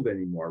coiled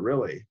anymore,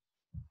 really.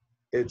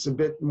 It's a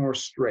bit more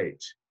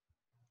straight.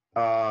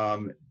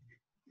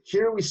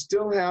 Here we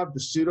still have the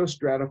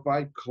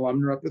pseudostratified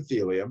columnar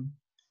epithelium,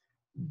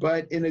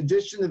 but in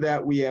addition to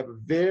that, we have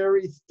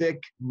very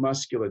thick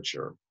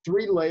musculature,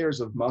 3 layers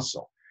of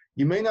muscle.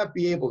 You may not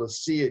be able to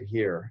see it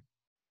here,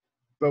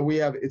 but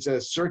it's a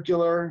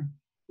circular,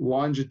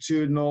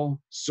 longitudinal,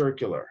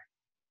 circular.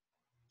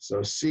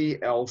 So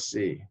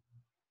CLC.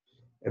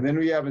 And then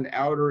we have an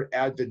outer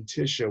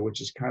adventitia,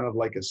 which is kind of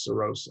like a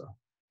serosa.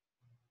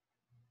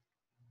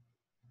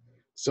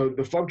 So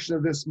the function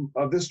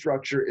of this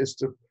structure is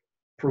to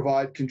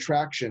provide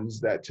contractions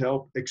that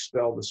help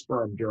expel the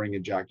sperm during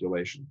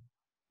ejaculation.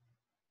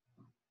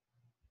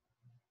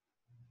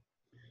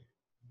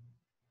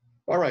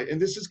 All right, and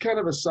this is kind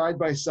of a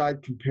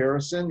side-by-side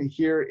comparison.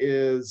 Here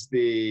is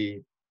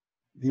the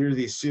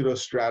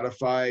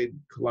pseudostratified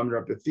columnar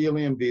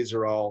epithelium. These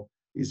are all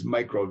these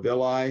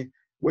microvilli.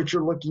 What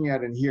you're looking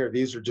at in here,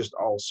 these are just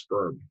all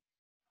sperm.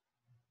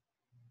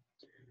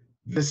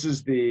 This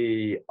is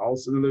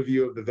also another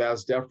view of the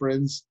vas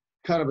deferens,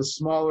 kind of a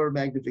smaller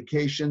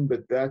magnification,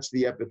 but that's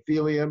the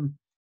epithelium.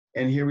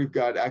 And here we've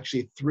got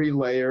actually 3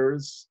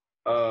 layers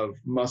of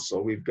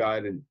muscle. We've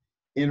got an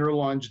inner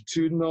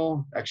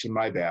longitudinal, actually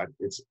my bad,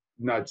 it's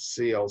not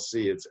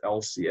CLC, it's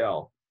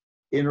LCL.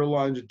 Inner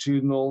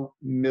longitudinal,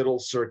 middle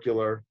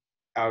circular,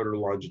 outer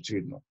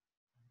longitudinal.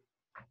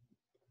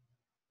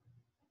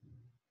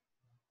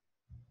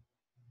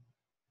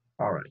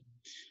 All right.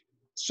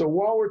 So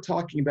while we're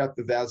talking about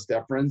the vas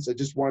deferens, I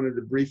just wanted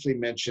to briefly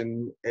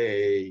mention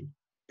a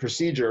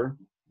procedure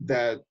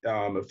that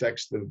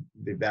affects the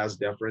vas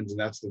deferens, and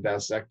that's the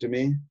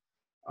vasectomy.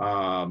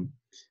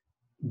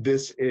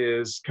 This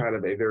is kind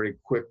of a very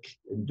quick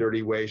and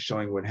dirty way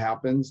showing what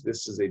happens.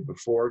 This is a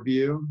before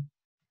view.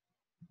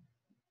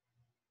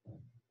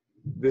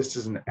 This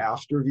is an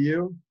after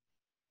view.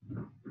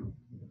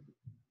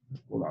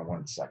 Hold on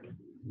one second.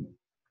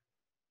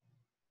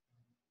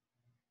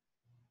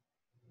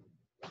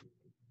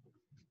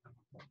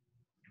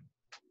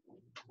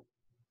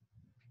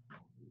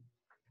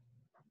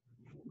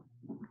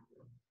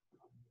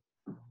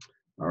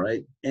 All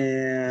right,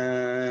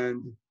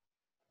 and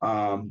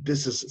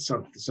this is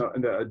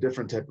a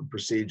different type of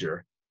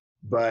procedure,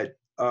 but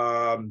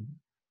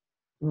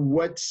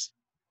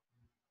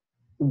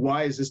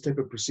why is this type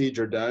of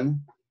procedure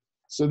done?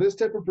 So this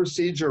type of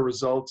procedure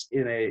results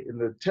in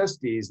the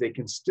testes, they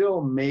can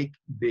still make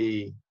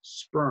the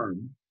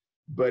sperm,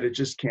 but it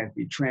just can't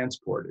be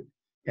transported,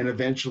 and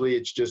eventually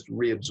it's just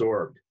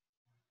reabsorbed.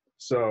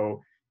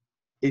 So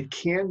it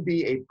can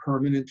be a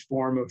permanent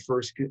form of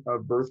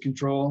birth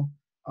control.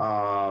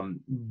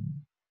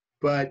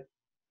 But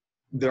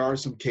there are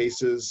some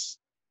cases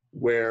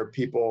where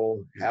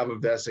people have a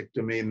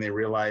vasectomy and they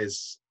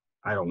realize,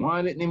 I don't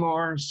want it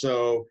anymore.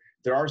 So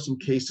there are some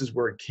cases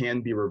where it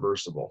can be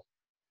reversible.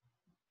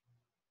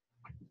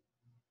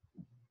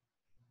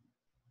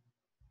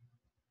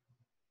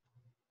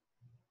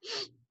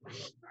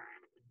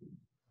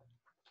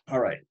 All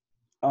right.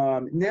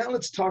 Now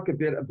let's talk a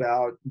bit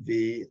about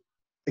the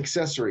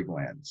accessory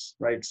glands,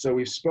 right? So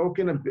we've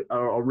spoken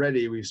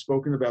already, we've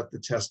spoken about the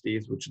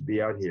testes, which would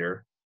be out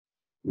here.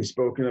 We've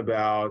spoken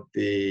about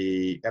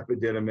the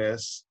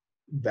epididymis,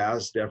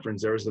 vas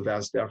deferens, there's the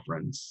vas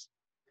deferens.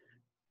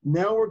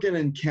 Now we're going to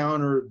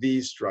encounter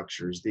these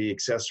structures, the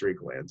accessory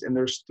glands, and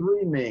there's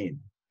 3 main.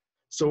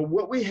 So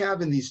what we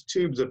have in these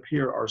tubes up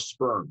here are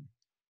sperm.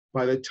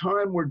 By the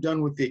time we're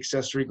done with the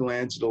accessory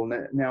glands, it'll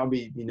now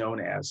be known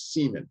as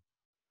semen.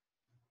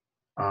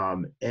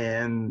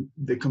 And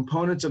the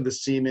components of the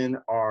semen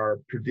are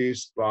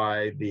produced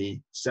by the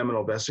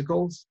seminal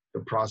vesicles,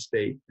 the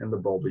prostate, and the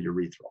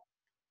bulbourethral.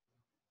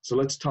 So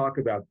let's talk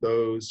about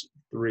those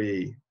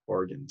three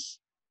organs.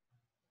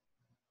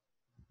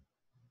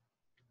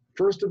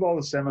 First of all,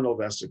 the seminal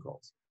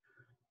vesicles.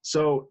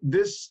 So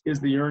this is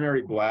the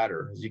urinary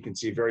bladder. As you can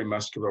see, very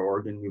muscular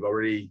organ. We've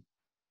already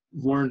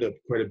learned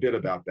quite a bit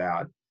about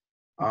that.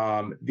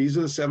 These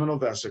are the seminal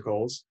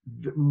vesicles.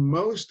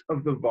 Most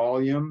of the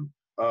volume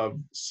of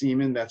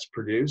semen that's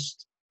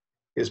produced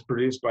is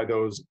produced by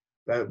those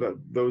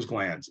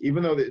glands.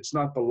 Even though it's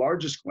not the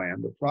largest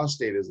gland, the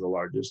prostate is the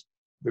largest,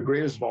 the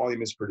greatest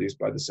volume is produced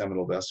by the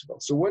seminal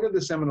vesicles. So what do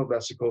the seminal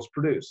vesicles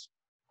produce?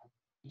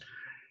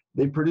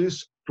 They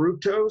produce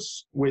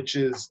fructose, which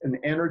is an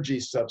energy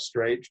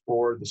substrate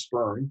for the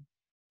sperm,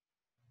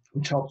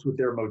 which helps with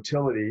their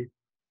motility.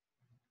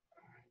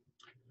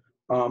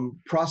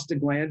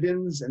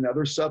 Prostaglandins and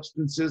other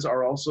substances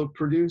are also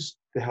produced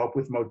to help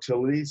with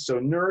motility. So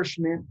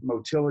nourishment,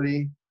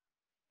 motility,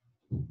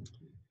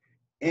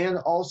 and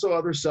also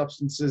other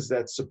substances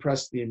that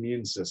suppress the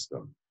immune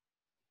system,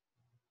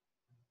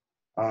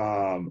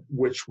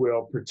 which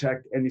will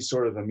protect any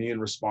sort of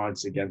immune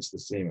response against the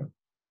semen.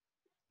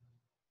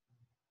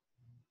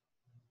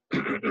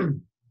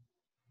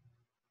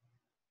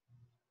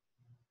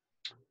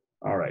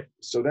 All right,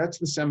 so that's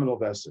the seminal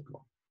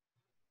vesicle.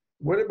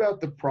 What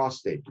about the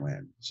prostate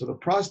gland? So the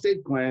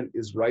prostate gland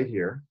is right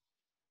here.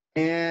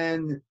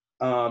 And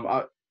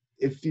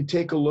if you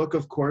take a look,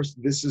 of course,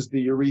 this is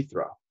the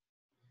urethra.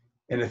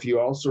 And if you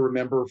also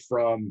remember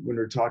from when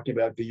we were talking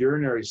about the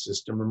urinary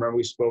system, remember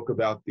we spoke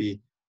about the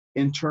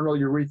internal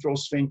urethral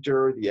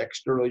sphincter, the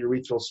external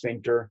urethral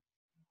sphincter.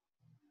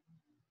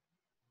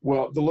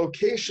 Well, the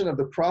location of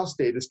the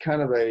prostate is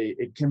kind of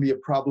it can be a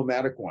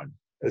problematic one,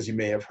 as you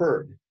may have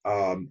heard.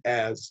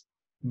 As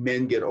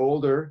men get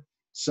older,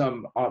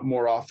 some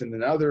more often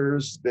than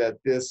others, that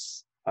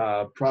this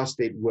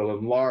prostate will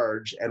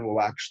enlarge and will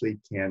actually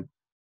can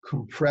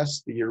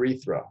compress the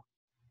urethra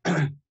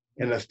and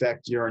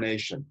affect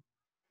urination.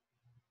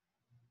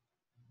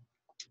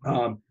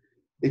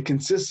 It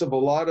consists of a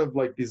lot of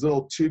like these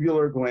little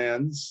tubular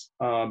glands.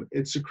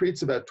 It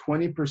secretes about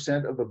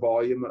 20% of the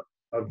volume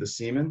of the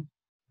semen.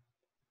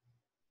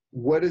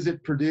 What does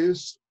it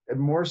produce?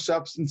 More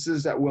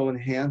substances that will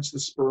enhance the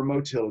sperm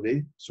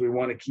motility. So we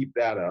want to keep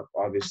that up.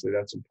 Obviously,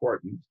 that's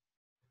important.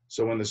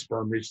 So when the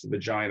sperm reaches the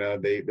vagina,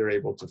 they're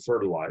able to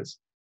fertilize.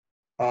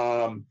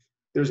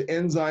 There's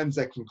enzymes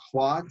that can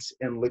clot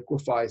and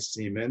liquefy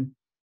semen.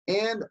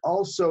 And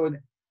also,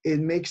 it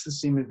makes the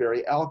semen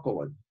very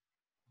alkaline.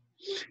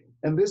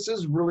 And this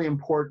is really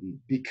important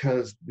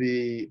because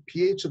the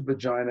pH of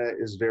vagina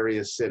is very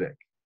acidic.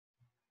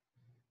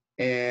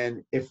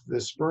 And if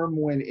the sperm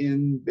went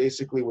in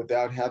basically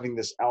without having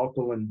this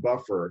alkaline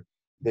buffer,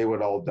 they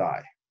would all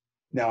die.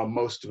 Now,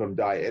 most of them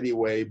die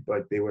anyway,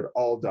 but they would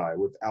all die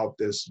without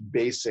this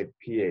basic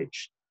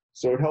pH.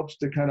 So it helps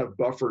to kind of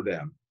buffer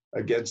them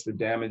against the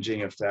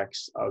damaging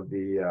effects of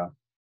the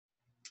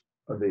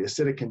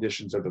acidic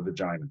conditions of the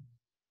vagina.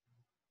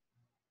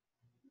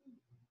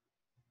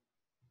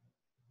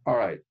 All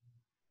right,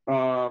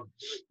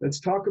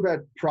 let's talk about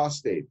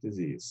prostate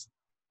disease.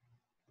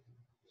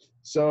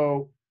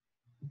 So,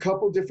 a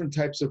couple different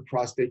types of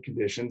prostate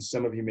conditions.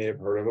 Some of you may have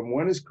heard of them.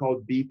 One is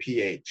called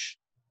BPH,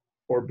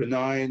 or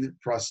benign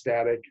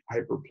prostatic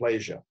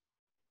hyperplasia.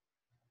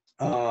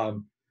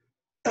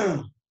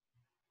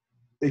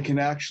 It can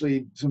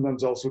actually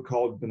sometimes also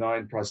called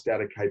benign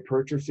prostatic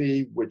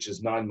hypertrophy, which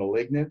is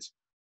non-malignant.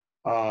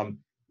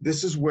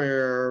 This is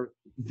where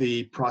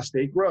the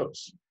prostate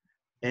grows.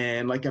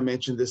 And like I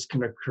mentioned, this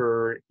can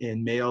occur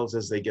in males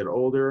as they get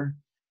older.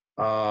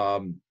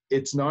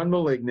 It's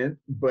non-malignant,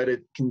 but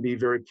it can be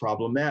very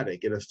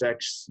problematic. It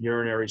affects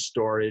urinary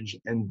storage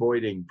and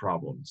voiding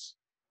problems,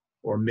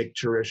 or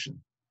micturition.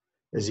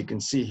 As you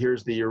can see,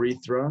 here's the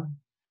urethra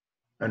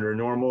under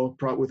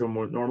with a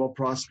more normal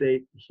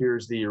prostate.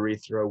 Here's the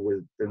urethra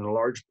with an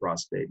enlarged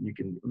prostate. You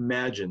can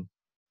imagine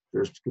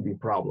there could be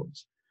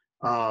problems.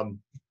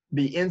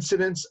 The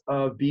incidence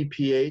of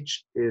BPH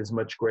is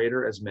much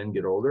greater as men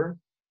get older.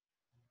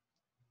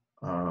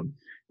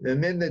 The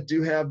men that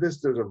do have this,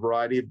 there's a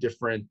variety of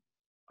different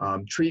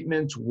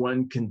treatments.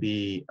 One can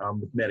be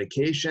with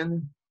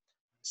medication,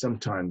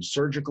 sometimes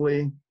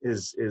surgically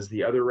is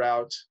the other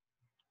route.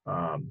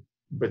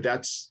 But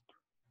that's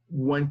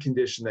one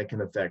condition that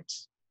can affect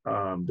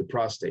the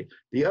prostate.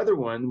 The other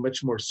one,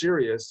 much more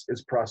serious,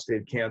 is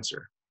prostate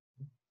cancer.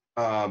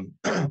 And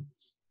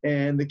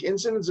the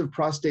incidence of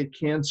prostate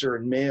cancer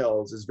in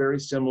males is very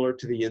similar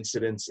to the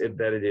incidence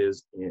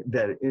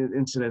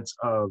incidence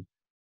of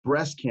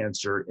breast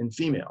cancer in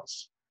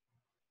females.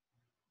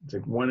 It's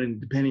like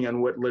depending on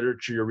what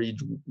literature you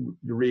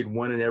read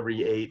 1 in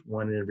every 8,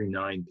 1 in every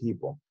 9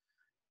 people.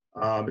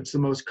 It's the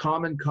most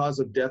common cause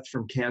of death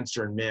from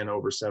cancer in men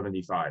over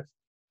 75.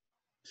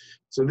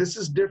 So this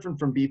is different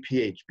from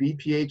BPH.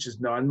 BPH is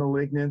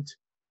non-malignant.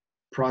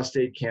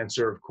 prostate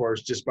cancer, of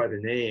course, just by the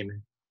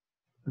name,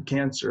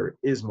 cancer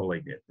is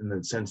malignant in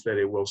the sense that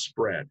it will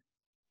spread.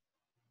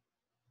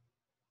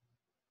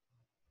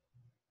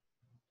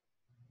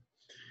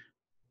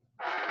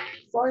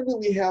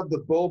 Finally, we have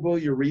the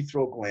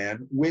bulbourethral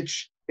gland,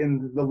 which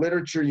in the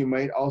literature you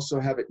might also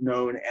have it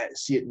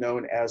see it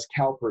known as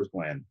Cowper's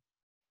gland.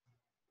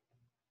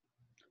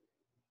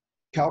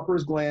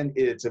 Cowper's gland,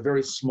 it's a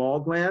very small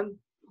gland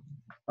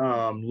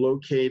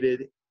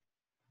located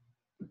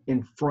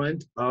in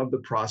front of the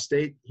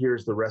prostate.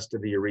 Here's the rest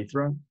of the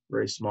urethra,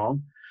 very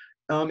small.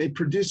 It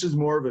produces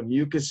more of a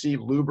mucousy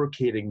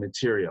lubricating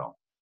material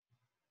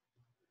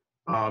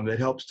that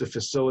helps to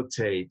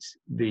facilitate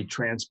the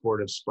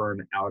transport of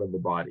sperm out of the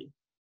body.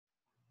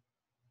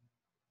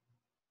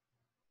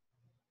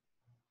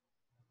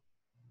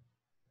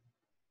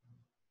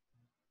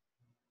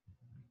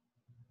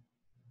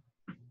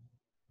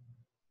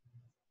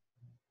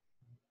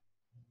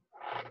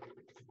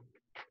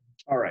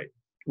 All right.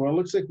 Well, it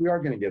looks like we are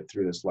going to get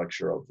through this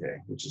lecture okay,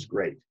 which is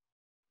great.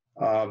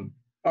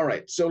 All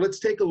right, so let's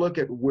take a look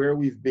at where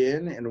we've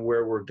been and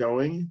where we're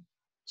going.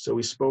 So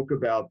we spoke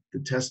about the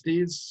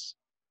testes,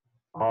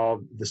 all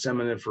the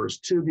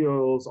seminiferous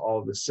tubules,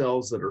 all the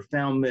cells that are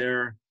found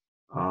there,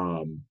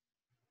 the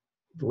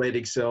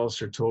Leydig cells,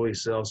 Sertoli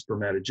cells,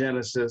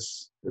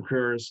 spermatogenesis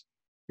occurs.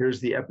 Here's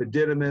the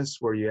epididymis,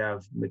 where you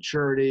have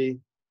maturity,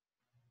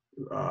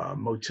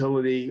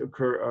 motility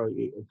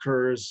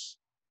occurs,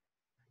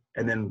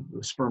 and then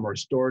the sperm are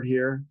stored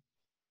here.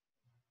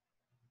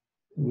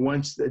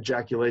 Once the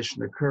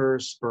ejaculation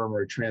occurs, sperm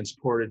are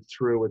transported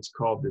through what's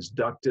called this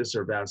ductus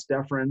or vas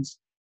deferens,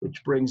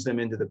 which brings them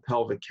into the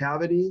pelvic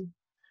cavity,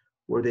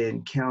 where they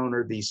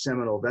encounter the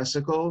seminal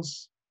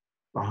vesicles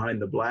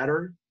behind the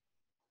bladder,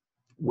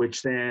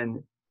 which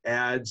then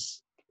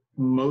adds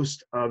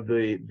most of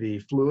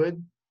the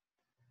fluid.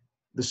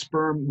 The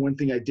sperm, one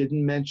thing I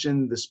didn't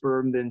mention, the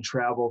sperm then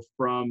travel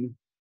from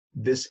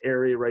this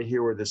area right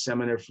here where the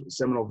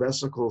seminal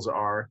vesicles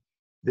are.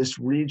 This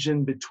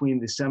region between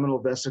the seminal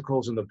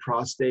vesicles and the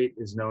prostate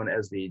is known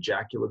as the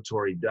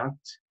ejaculatory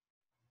duct.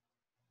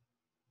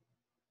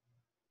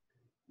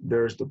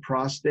 There's the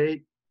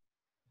prostate.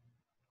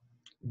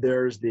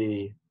 There's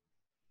the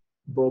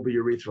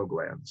bulbourethral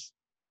glands.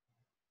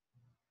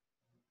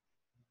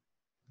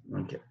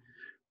 Okay,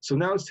 so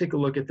now let's take a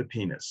look at the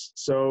penis.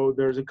 So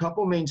there's a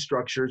couple main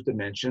structures to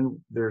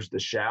mention. There's the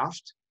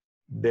shaft,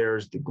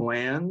 there's the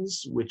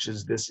glands, which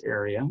is this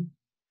area.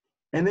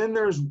 And then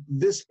there's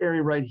this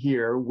area right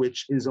here,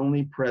 which is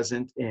only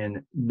present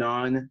in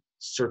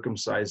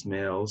non-circumcised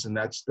males, and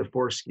that's the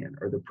foreskin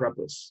or the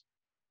prepuce.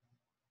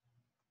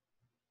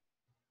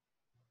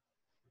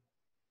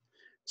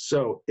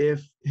 So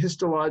if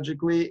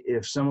histologically,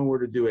 if someone were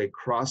to do a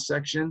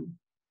cross-section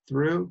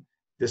through,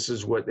 this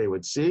is what they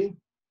would see.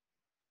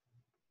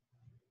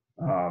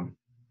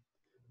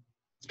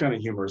 It's kind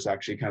of humorous,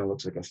 actually. Kind of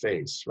looks like a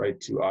face, right?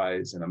 Two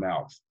eyes and a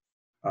mouth.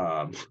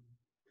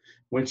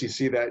 Once you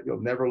see that, you'll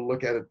never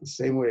look at it the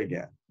same way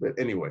again. But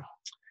anyway,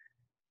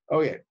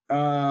 okay.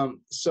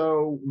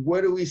 So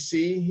what do we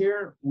see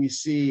here? We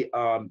see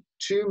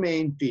two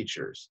main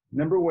features.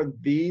 Number one,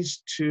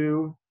 these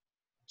two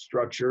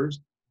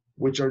structures,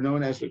 which are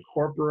known as the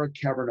corpora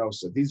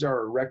cavernosa. These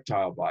are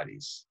erectile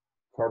bodies,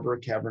 corpora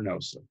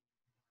cavernosa.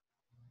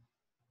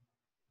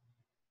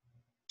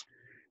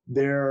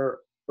 They're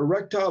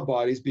erectile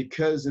bodies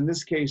because in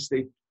this case,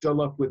 they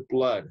fill up with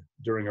blood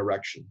during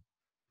erection.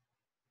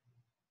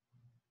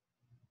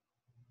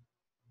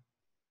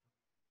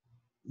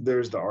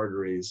 There's the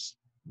arteries.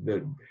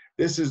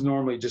 This is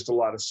normally just a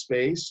lot of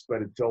space,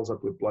 but it fills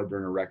up with blood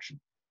during erection.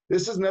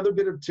 This is another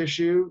bit of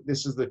tissue.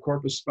 This is the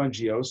corpus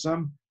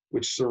spongiosum,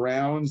 which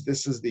surrounds,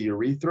 this is the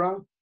urethra.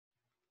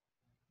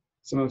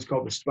 Sometimes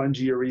called the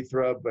spongy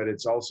urethra, but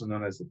it's also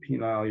known as the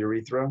penile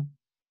urethra.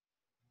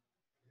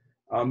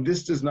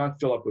 This does not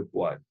fill up with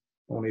blood.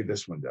 Only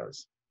this one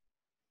does.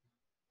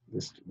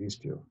 These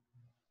two.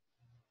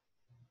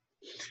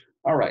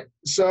 All right,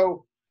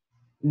 so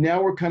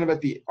now we're kind of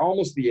at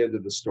almost the end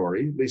of the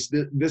story, at least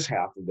this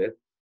half of it.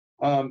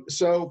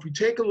 So if we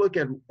take a look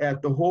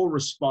at the whole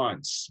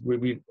response,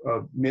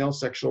 male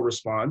sexual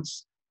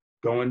response,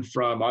 going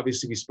from,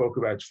 obviously we spoke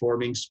about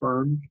forming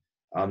sperm.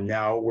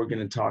 Now we're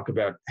going to talk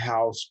about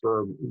how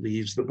sperm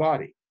leaves the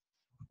body.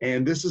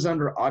 And this is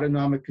under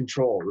autonomic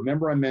control.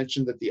 Remember I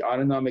mentioned that the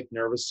autonomic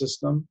nervous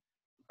system,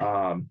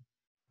 the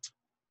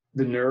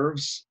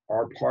nerves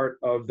are part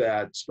of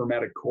that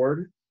spermatic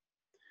cord.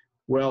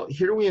 Well,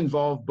 here we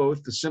involve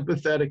both the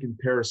sympathetic and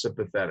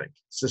parasympathetic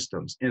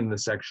systems in the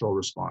sexual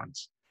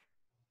response.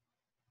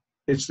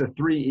 It's the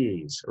 3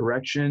 E's: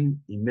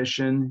 erection,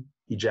 emission,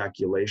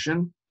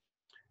 ejaculation.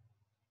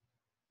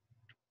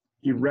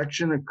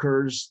 Erection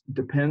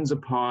depends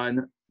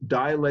upon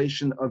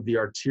dilation of the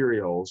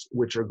arterioles,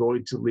 which are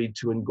going to lead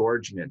to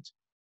engorgement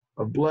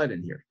of blood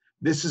in here.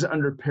 This is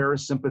under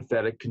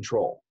parasympathetic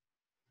control.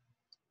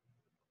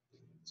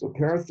 So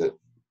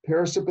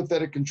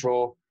parasympathetic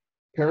control,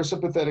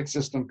 parasympathetic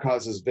system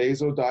causes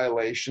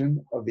vasodilation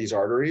of these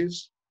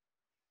arteries.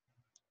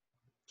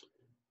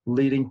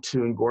 leading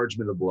to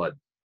engorgement of blood,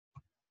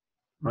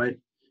 right?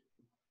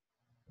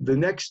 The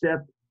next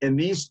step, and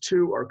these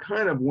two are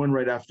kind of one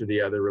right after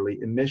the other, really,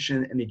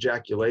 emission and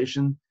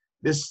ejaculation.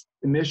 This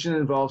emission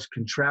involves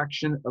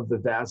contraction of the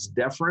vas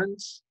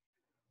deferens,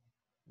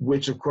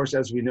 which of course,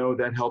 as we know,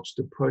 that helps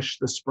to push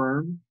the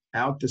sperm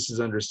out. This is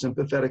under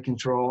sympathetic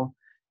control.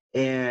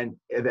 And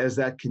as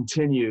that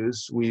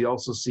continues, we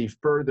also see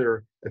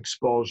further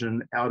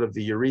expulsion out of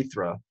the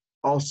urethra,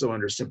 also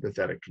under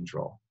sympathetic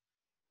control.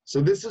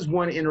 So this is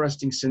one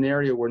interesting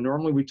scenario where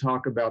normally we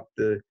talk about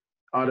the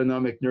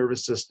autonomic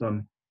nervous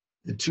system,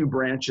 the two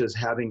branches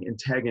having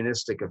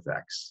antagonistic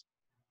effects.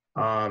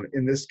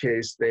 In this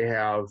case, they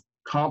have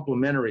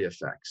complementary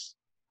effects,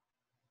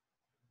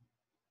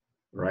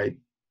 right?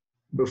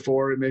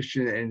 Before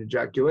emission and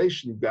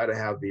ejaculation, you've got to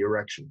have the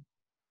erection.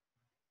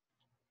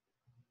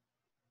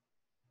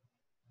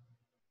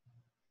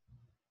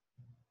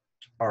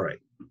 All right.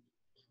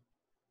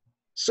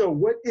 So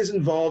what is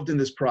involved in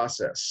this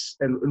process,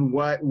 and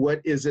what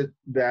is it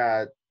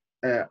that,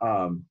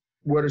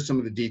 what are some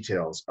of the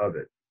details of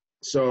it?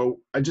 So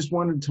I just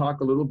wanted to talk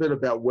a little bit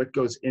about what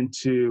goes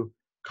into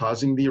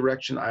causing the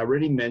erection. I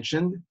already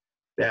mentioned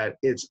that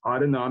it's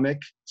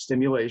autonomic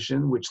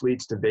stimulation, which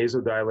leads to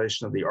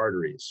vasodilation of the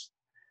arteries,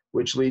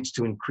 which leads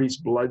to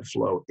increased blood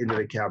flow into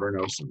the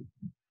cavernosum,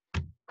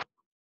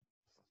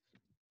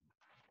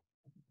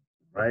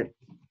 right?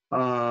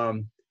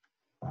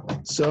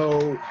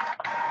 So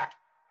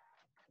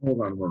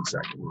hold on one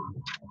second.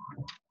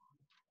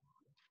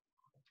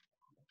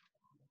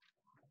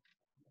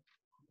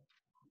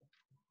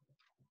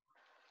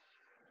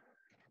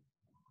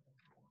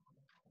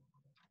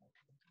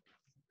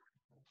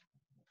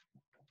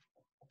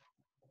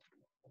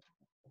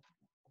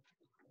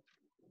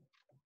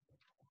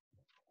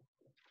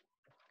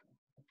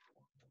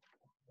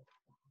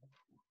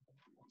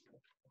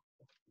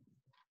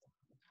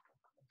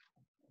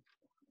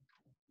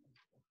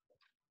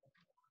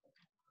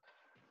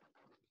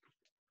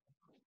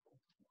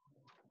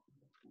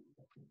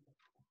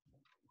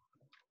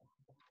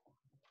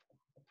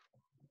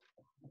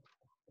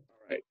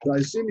 Right. So I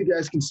assume you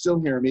guys can still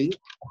hear me.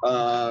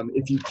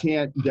 If you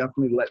can't,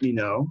 definitely let me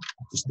know.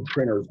 Just the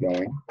printer is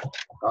going.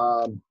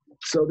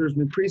 So there's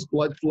an increased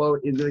blood flow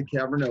into the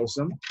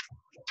cavernosum.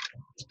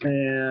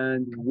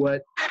 And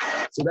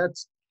so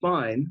that's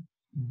fine.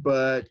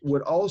 But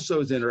what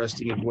also is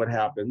interesting is what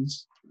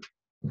happens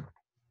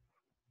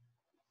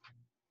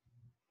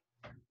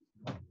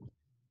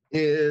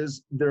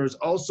is there's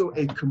also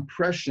a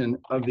compression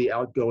of the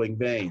outgoing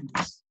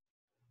veins.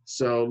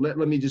 So let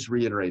me just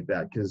reiterate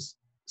that, because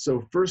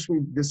so first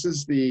this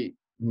is the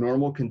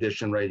normal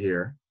condition right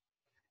here.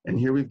 And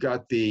here we've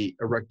got the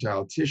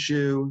erectile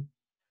tissue.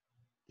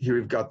 Here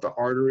we've got the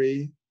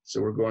artery.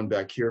 So we're going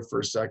back here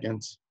for a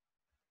second.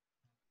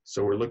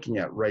 So we're looking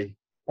at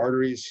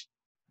arteries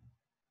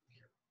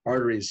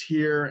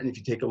here. And if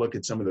you take a look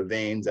at some of the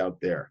veins out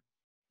there,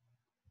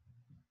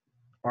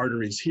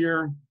 arteries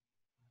here,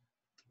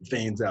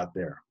 veins out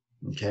there,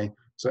 okay?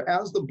 So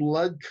as the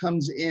blood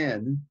comes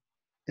in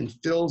and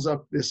fills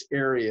up this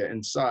area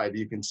inside,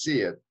 you can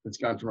see it. It's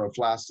gone from a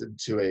flaccid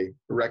to a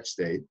erect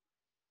state.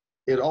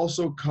 It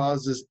also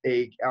causes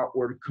a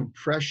outward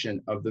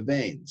compression of the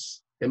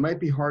veins. It might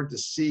be hard to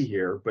see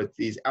here, but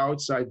these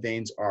outside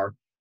veins are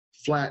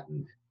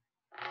flattened.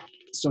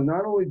 So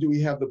not only do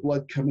we have the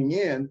blood coming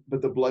in,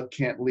 but the blood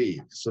can't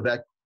leave. So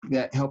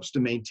that helps to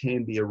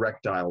maintain the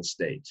erectile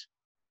state.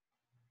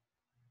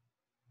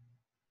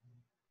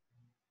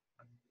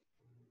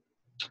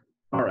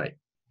 All right.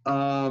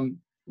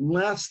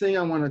 Last thing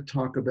I want to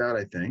talk about,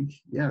 I think,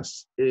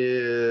 yes,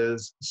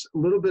 is a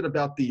little bit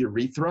about the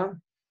urethra.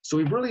 So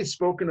we've really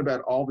spoken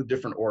about all the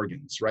different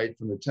organs, right?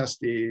 From the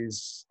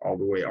testes all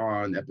the way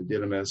on,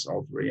 epididymis,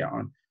 all the way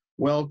on.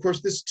 Well, of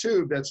course, this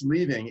tube that's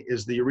leaving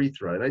is the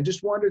urethra. And I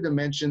just wanted to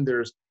mention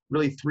there's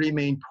really three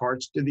main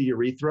parts to the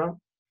urethra.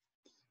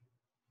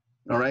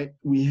 All right.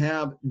 We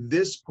have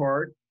this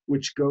part,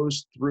 which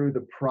goes through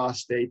the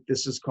prostate.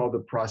 This is called the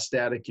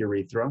prostatic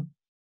urethra.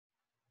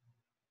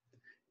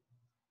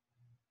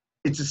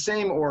 It's the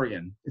same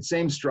organ, it's the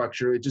same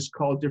structure, it's just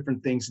called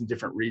different things in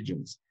different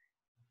regions.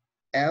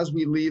 As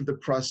we leave the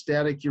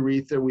prostatic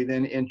urethra, we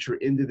then enter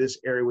into this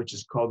area, which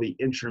is called the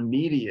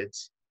intermediate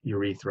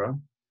urethra.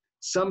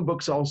 Some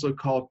books also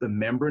call it the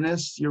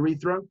membranous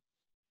urethra.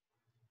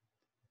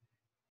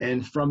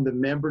 And from the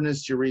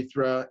membranous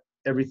urethra,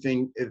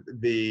 everything,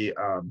 the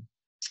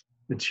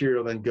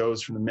material then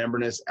goes from the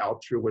membranous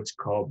out through what's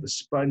called the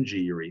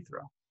spongy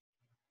urethra.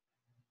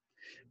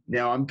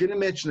 Now, I'm going to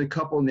mention a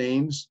couple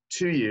names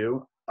to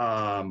you.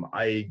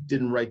 I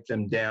didn't write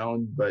them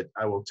down, but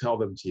I will tell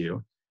them to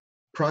you.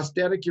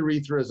 Prostatic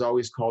urethra is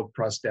always called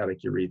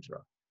prostatic urethra.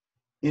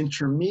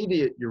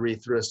 Intermediate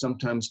urethra is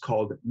sometimes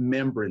called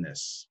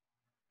membranous.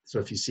 So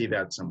if you see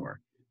that somewhere.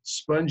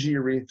 Spongy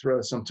urethra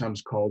is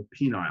sometimes called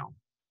penile.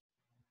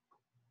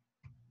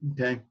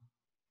 Okay?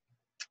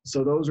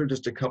 So those are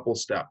just a couple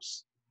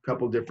steps, a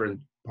couple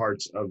different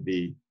parts of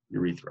the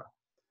urethra.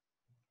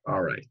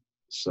 All right.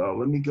 So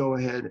let me go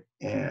ahead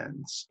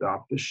and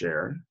stop the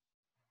share.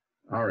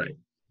 All right.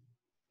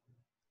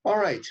 All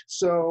right.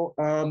 So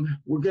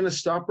we're going to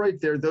stop right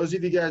there. Those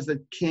of you guys that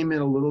came in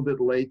a little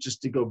bit late,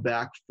 just to go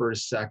back for a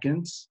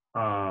second,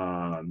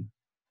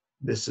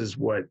 this is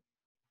what,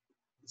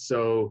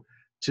 so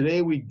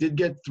today we did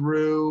get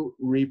through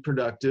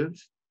reproductive.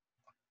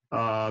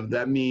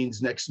 That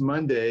means next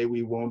Monday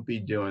we won't be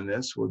doing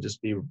this. We'll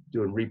just be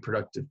doing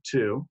reproductive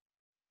 2.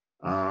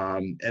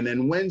 And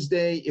then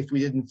Wednesday, if we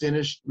didn't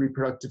finish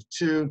reproductive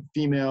 2,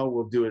 female,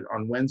 we'll do it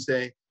on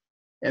Wednesday.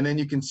 And then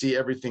you can see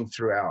everything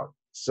throughout.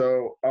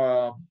 So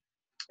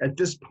at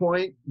this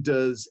point,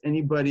 does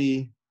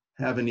anybody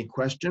have any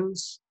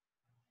questions?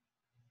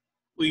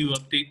 Will you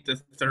update the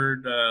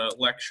third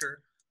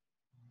lecture?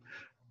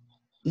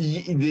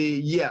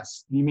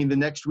 Yes. You mean the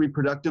next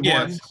reproductive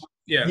one?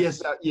 Yes.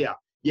 Yes. Yeah.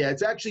 Yeah.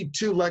 It's actually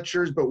 2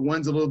 lectures, but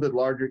one's a little bit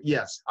larger.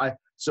 Yes.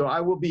 So I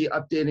will be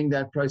updating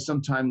that probably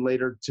sometime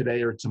later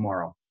today or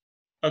tomorrow.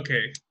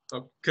 Okay.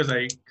 Because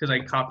I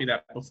copied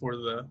that before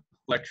the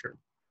lecture.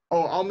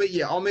 Oh,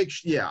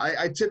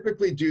 I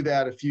typically do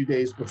that a few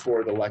days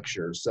before the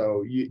lecture.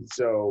 So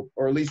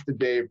or at least the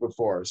day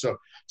before. So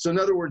in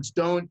other words,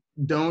 don't,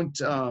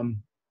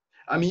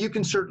 I mean, you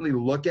can certainly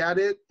look at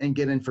it and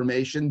get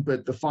information,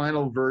 but the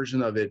final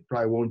version of it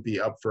probably won't be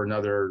up for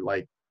another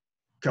like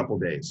couple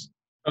days.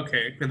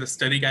 Okay. And the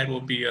study guide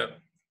will be up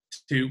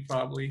too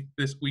probably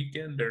this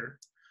weekend or?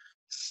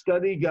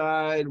 Study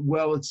guide,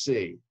 well, let's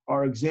see.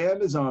 Our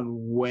exam is on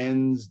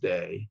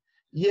Wednesday.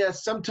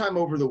 Yes, sometime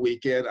over the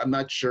weekend. I'm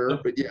not sure,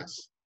 but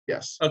yes.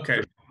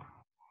 Okay.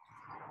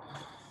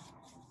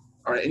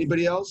 All right,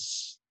 anybody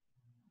else?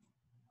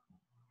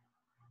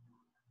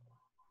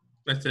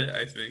 That's it,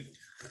 I think.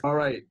 All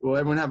right, well,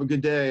 everyone have a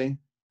good day.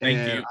 Thank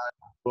and you.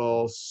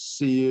 We'll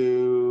see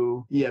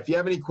you. Yeah, if you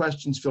have any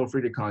questions, feel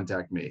free to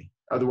contact me.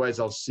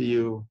 Otherwise, I'll see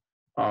you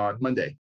on Monday.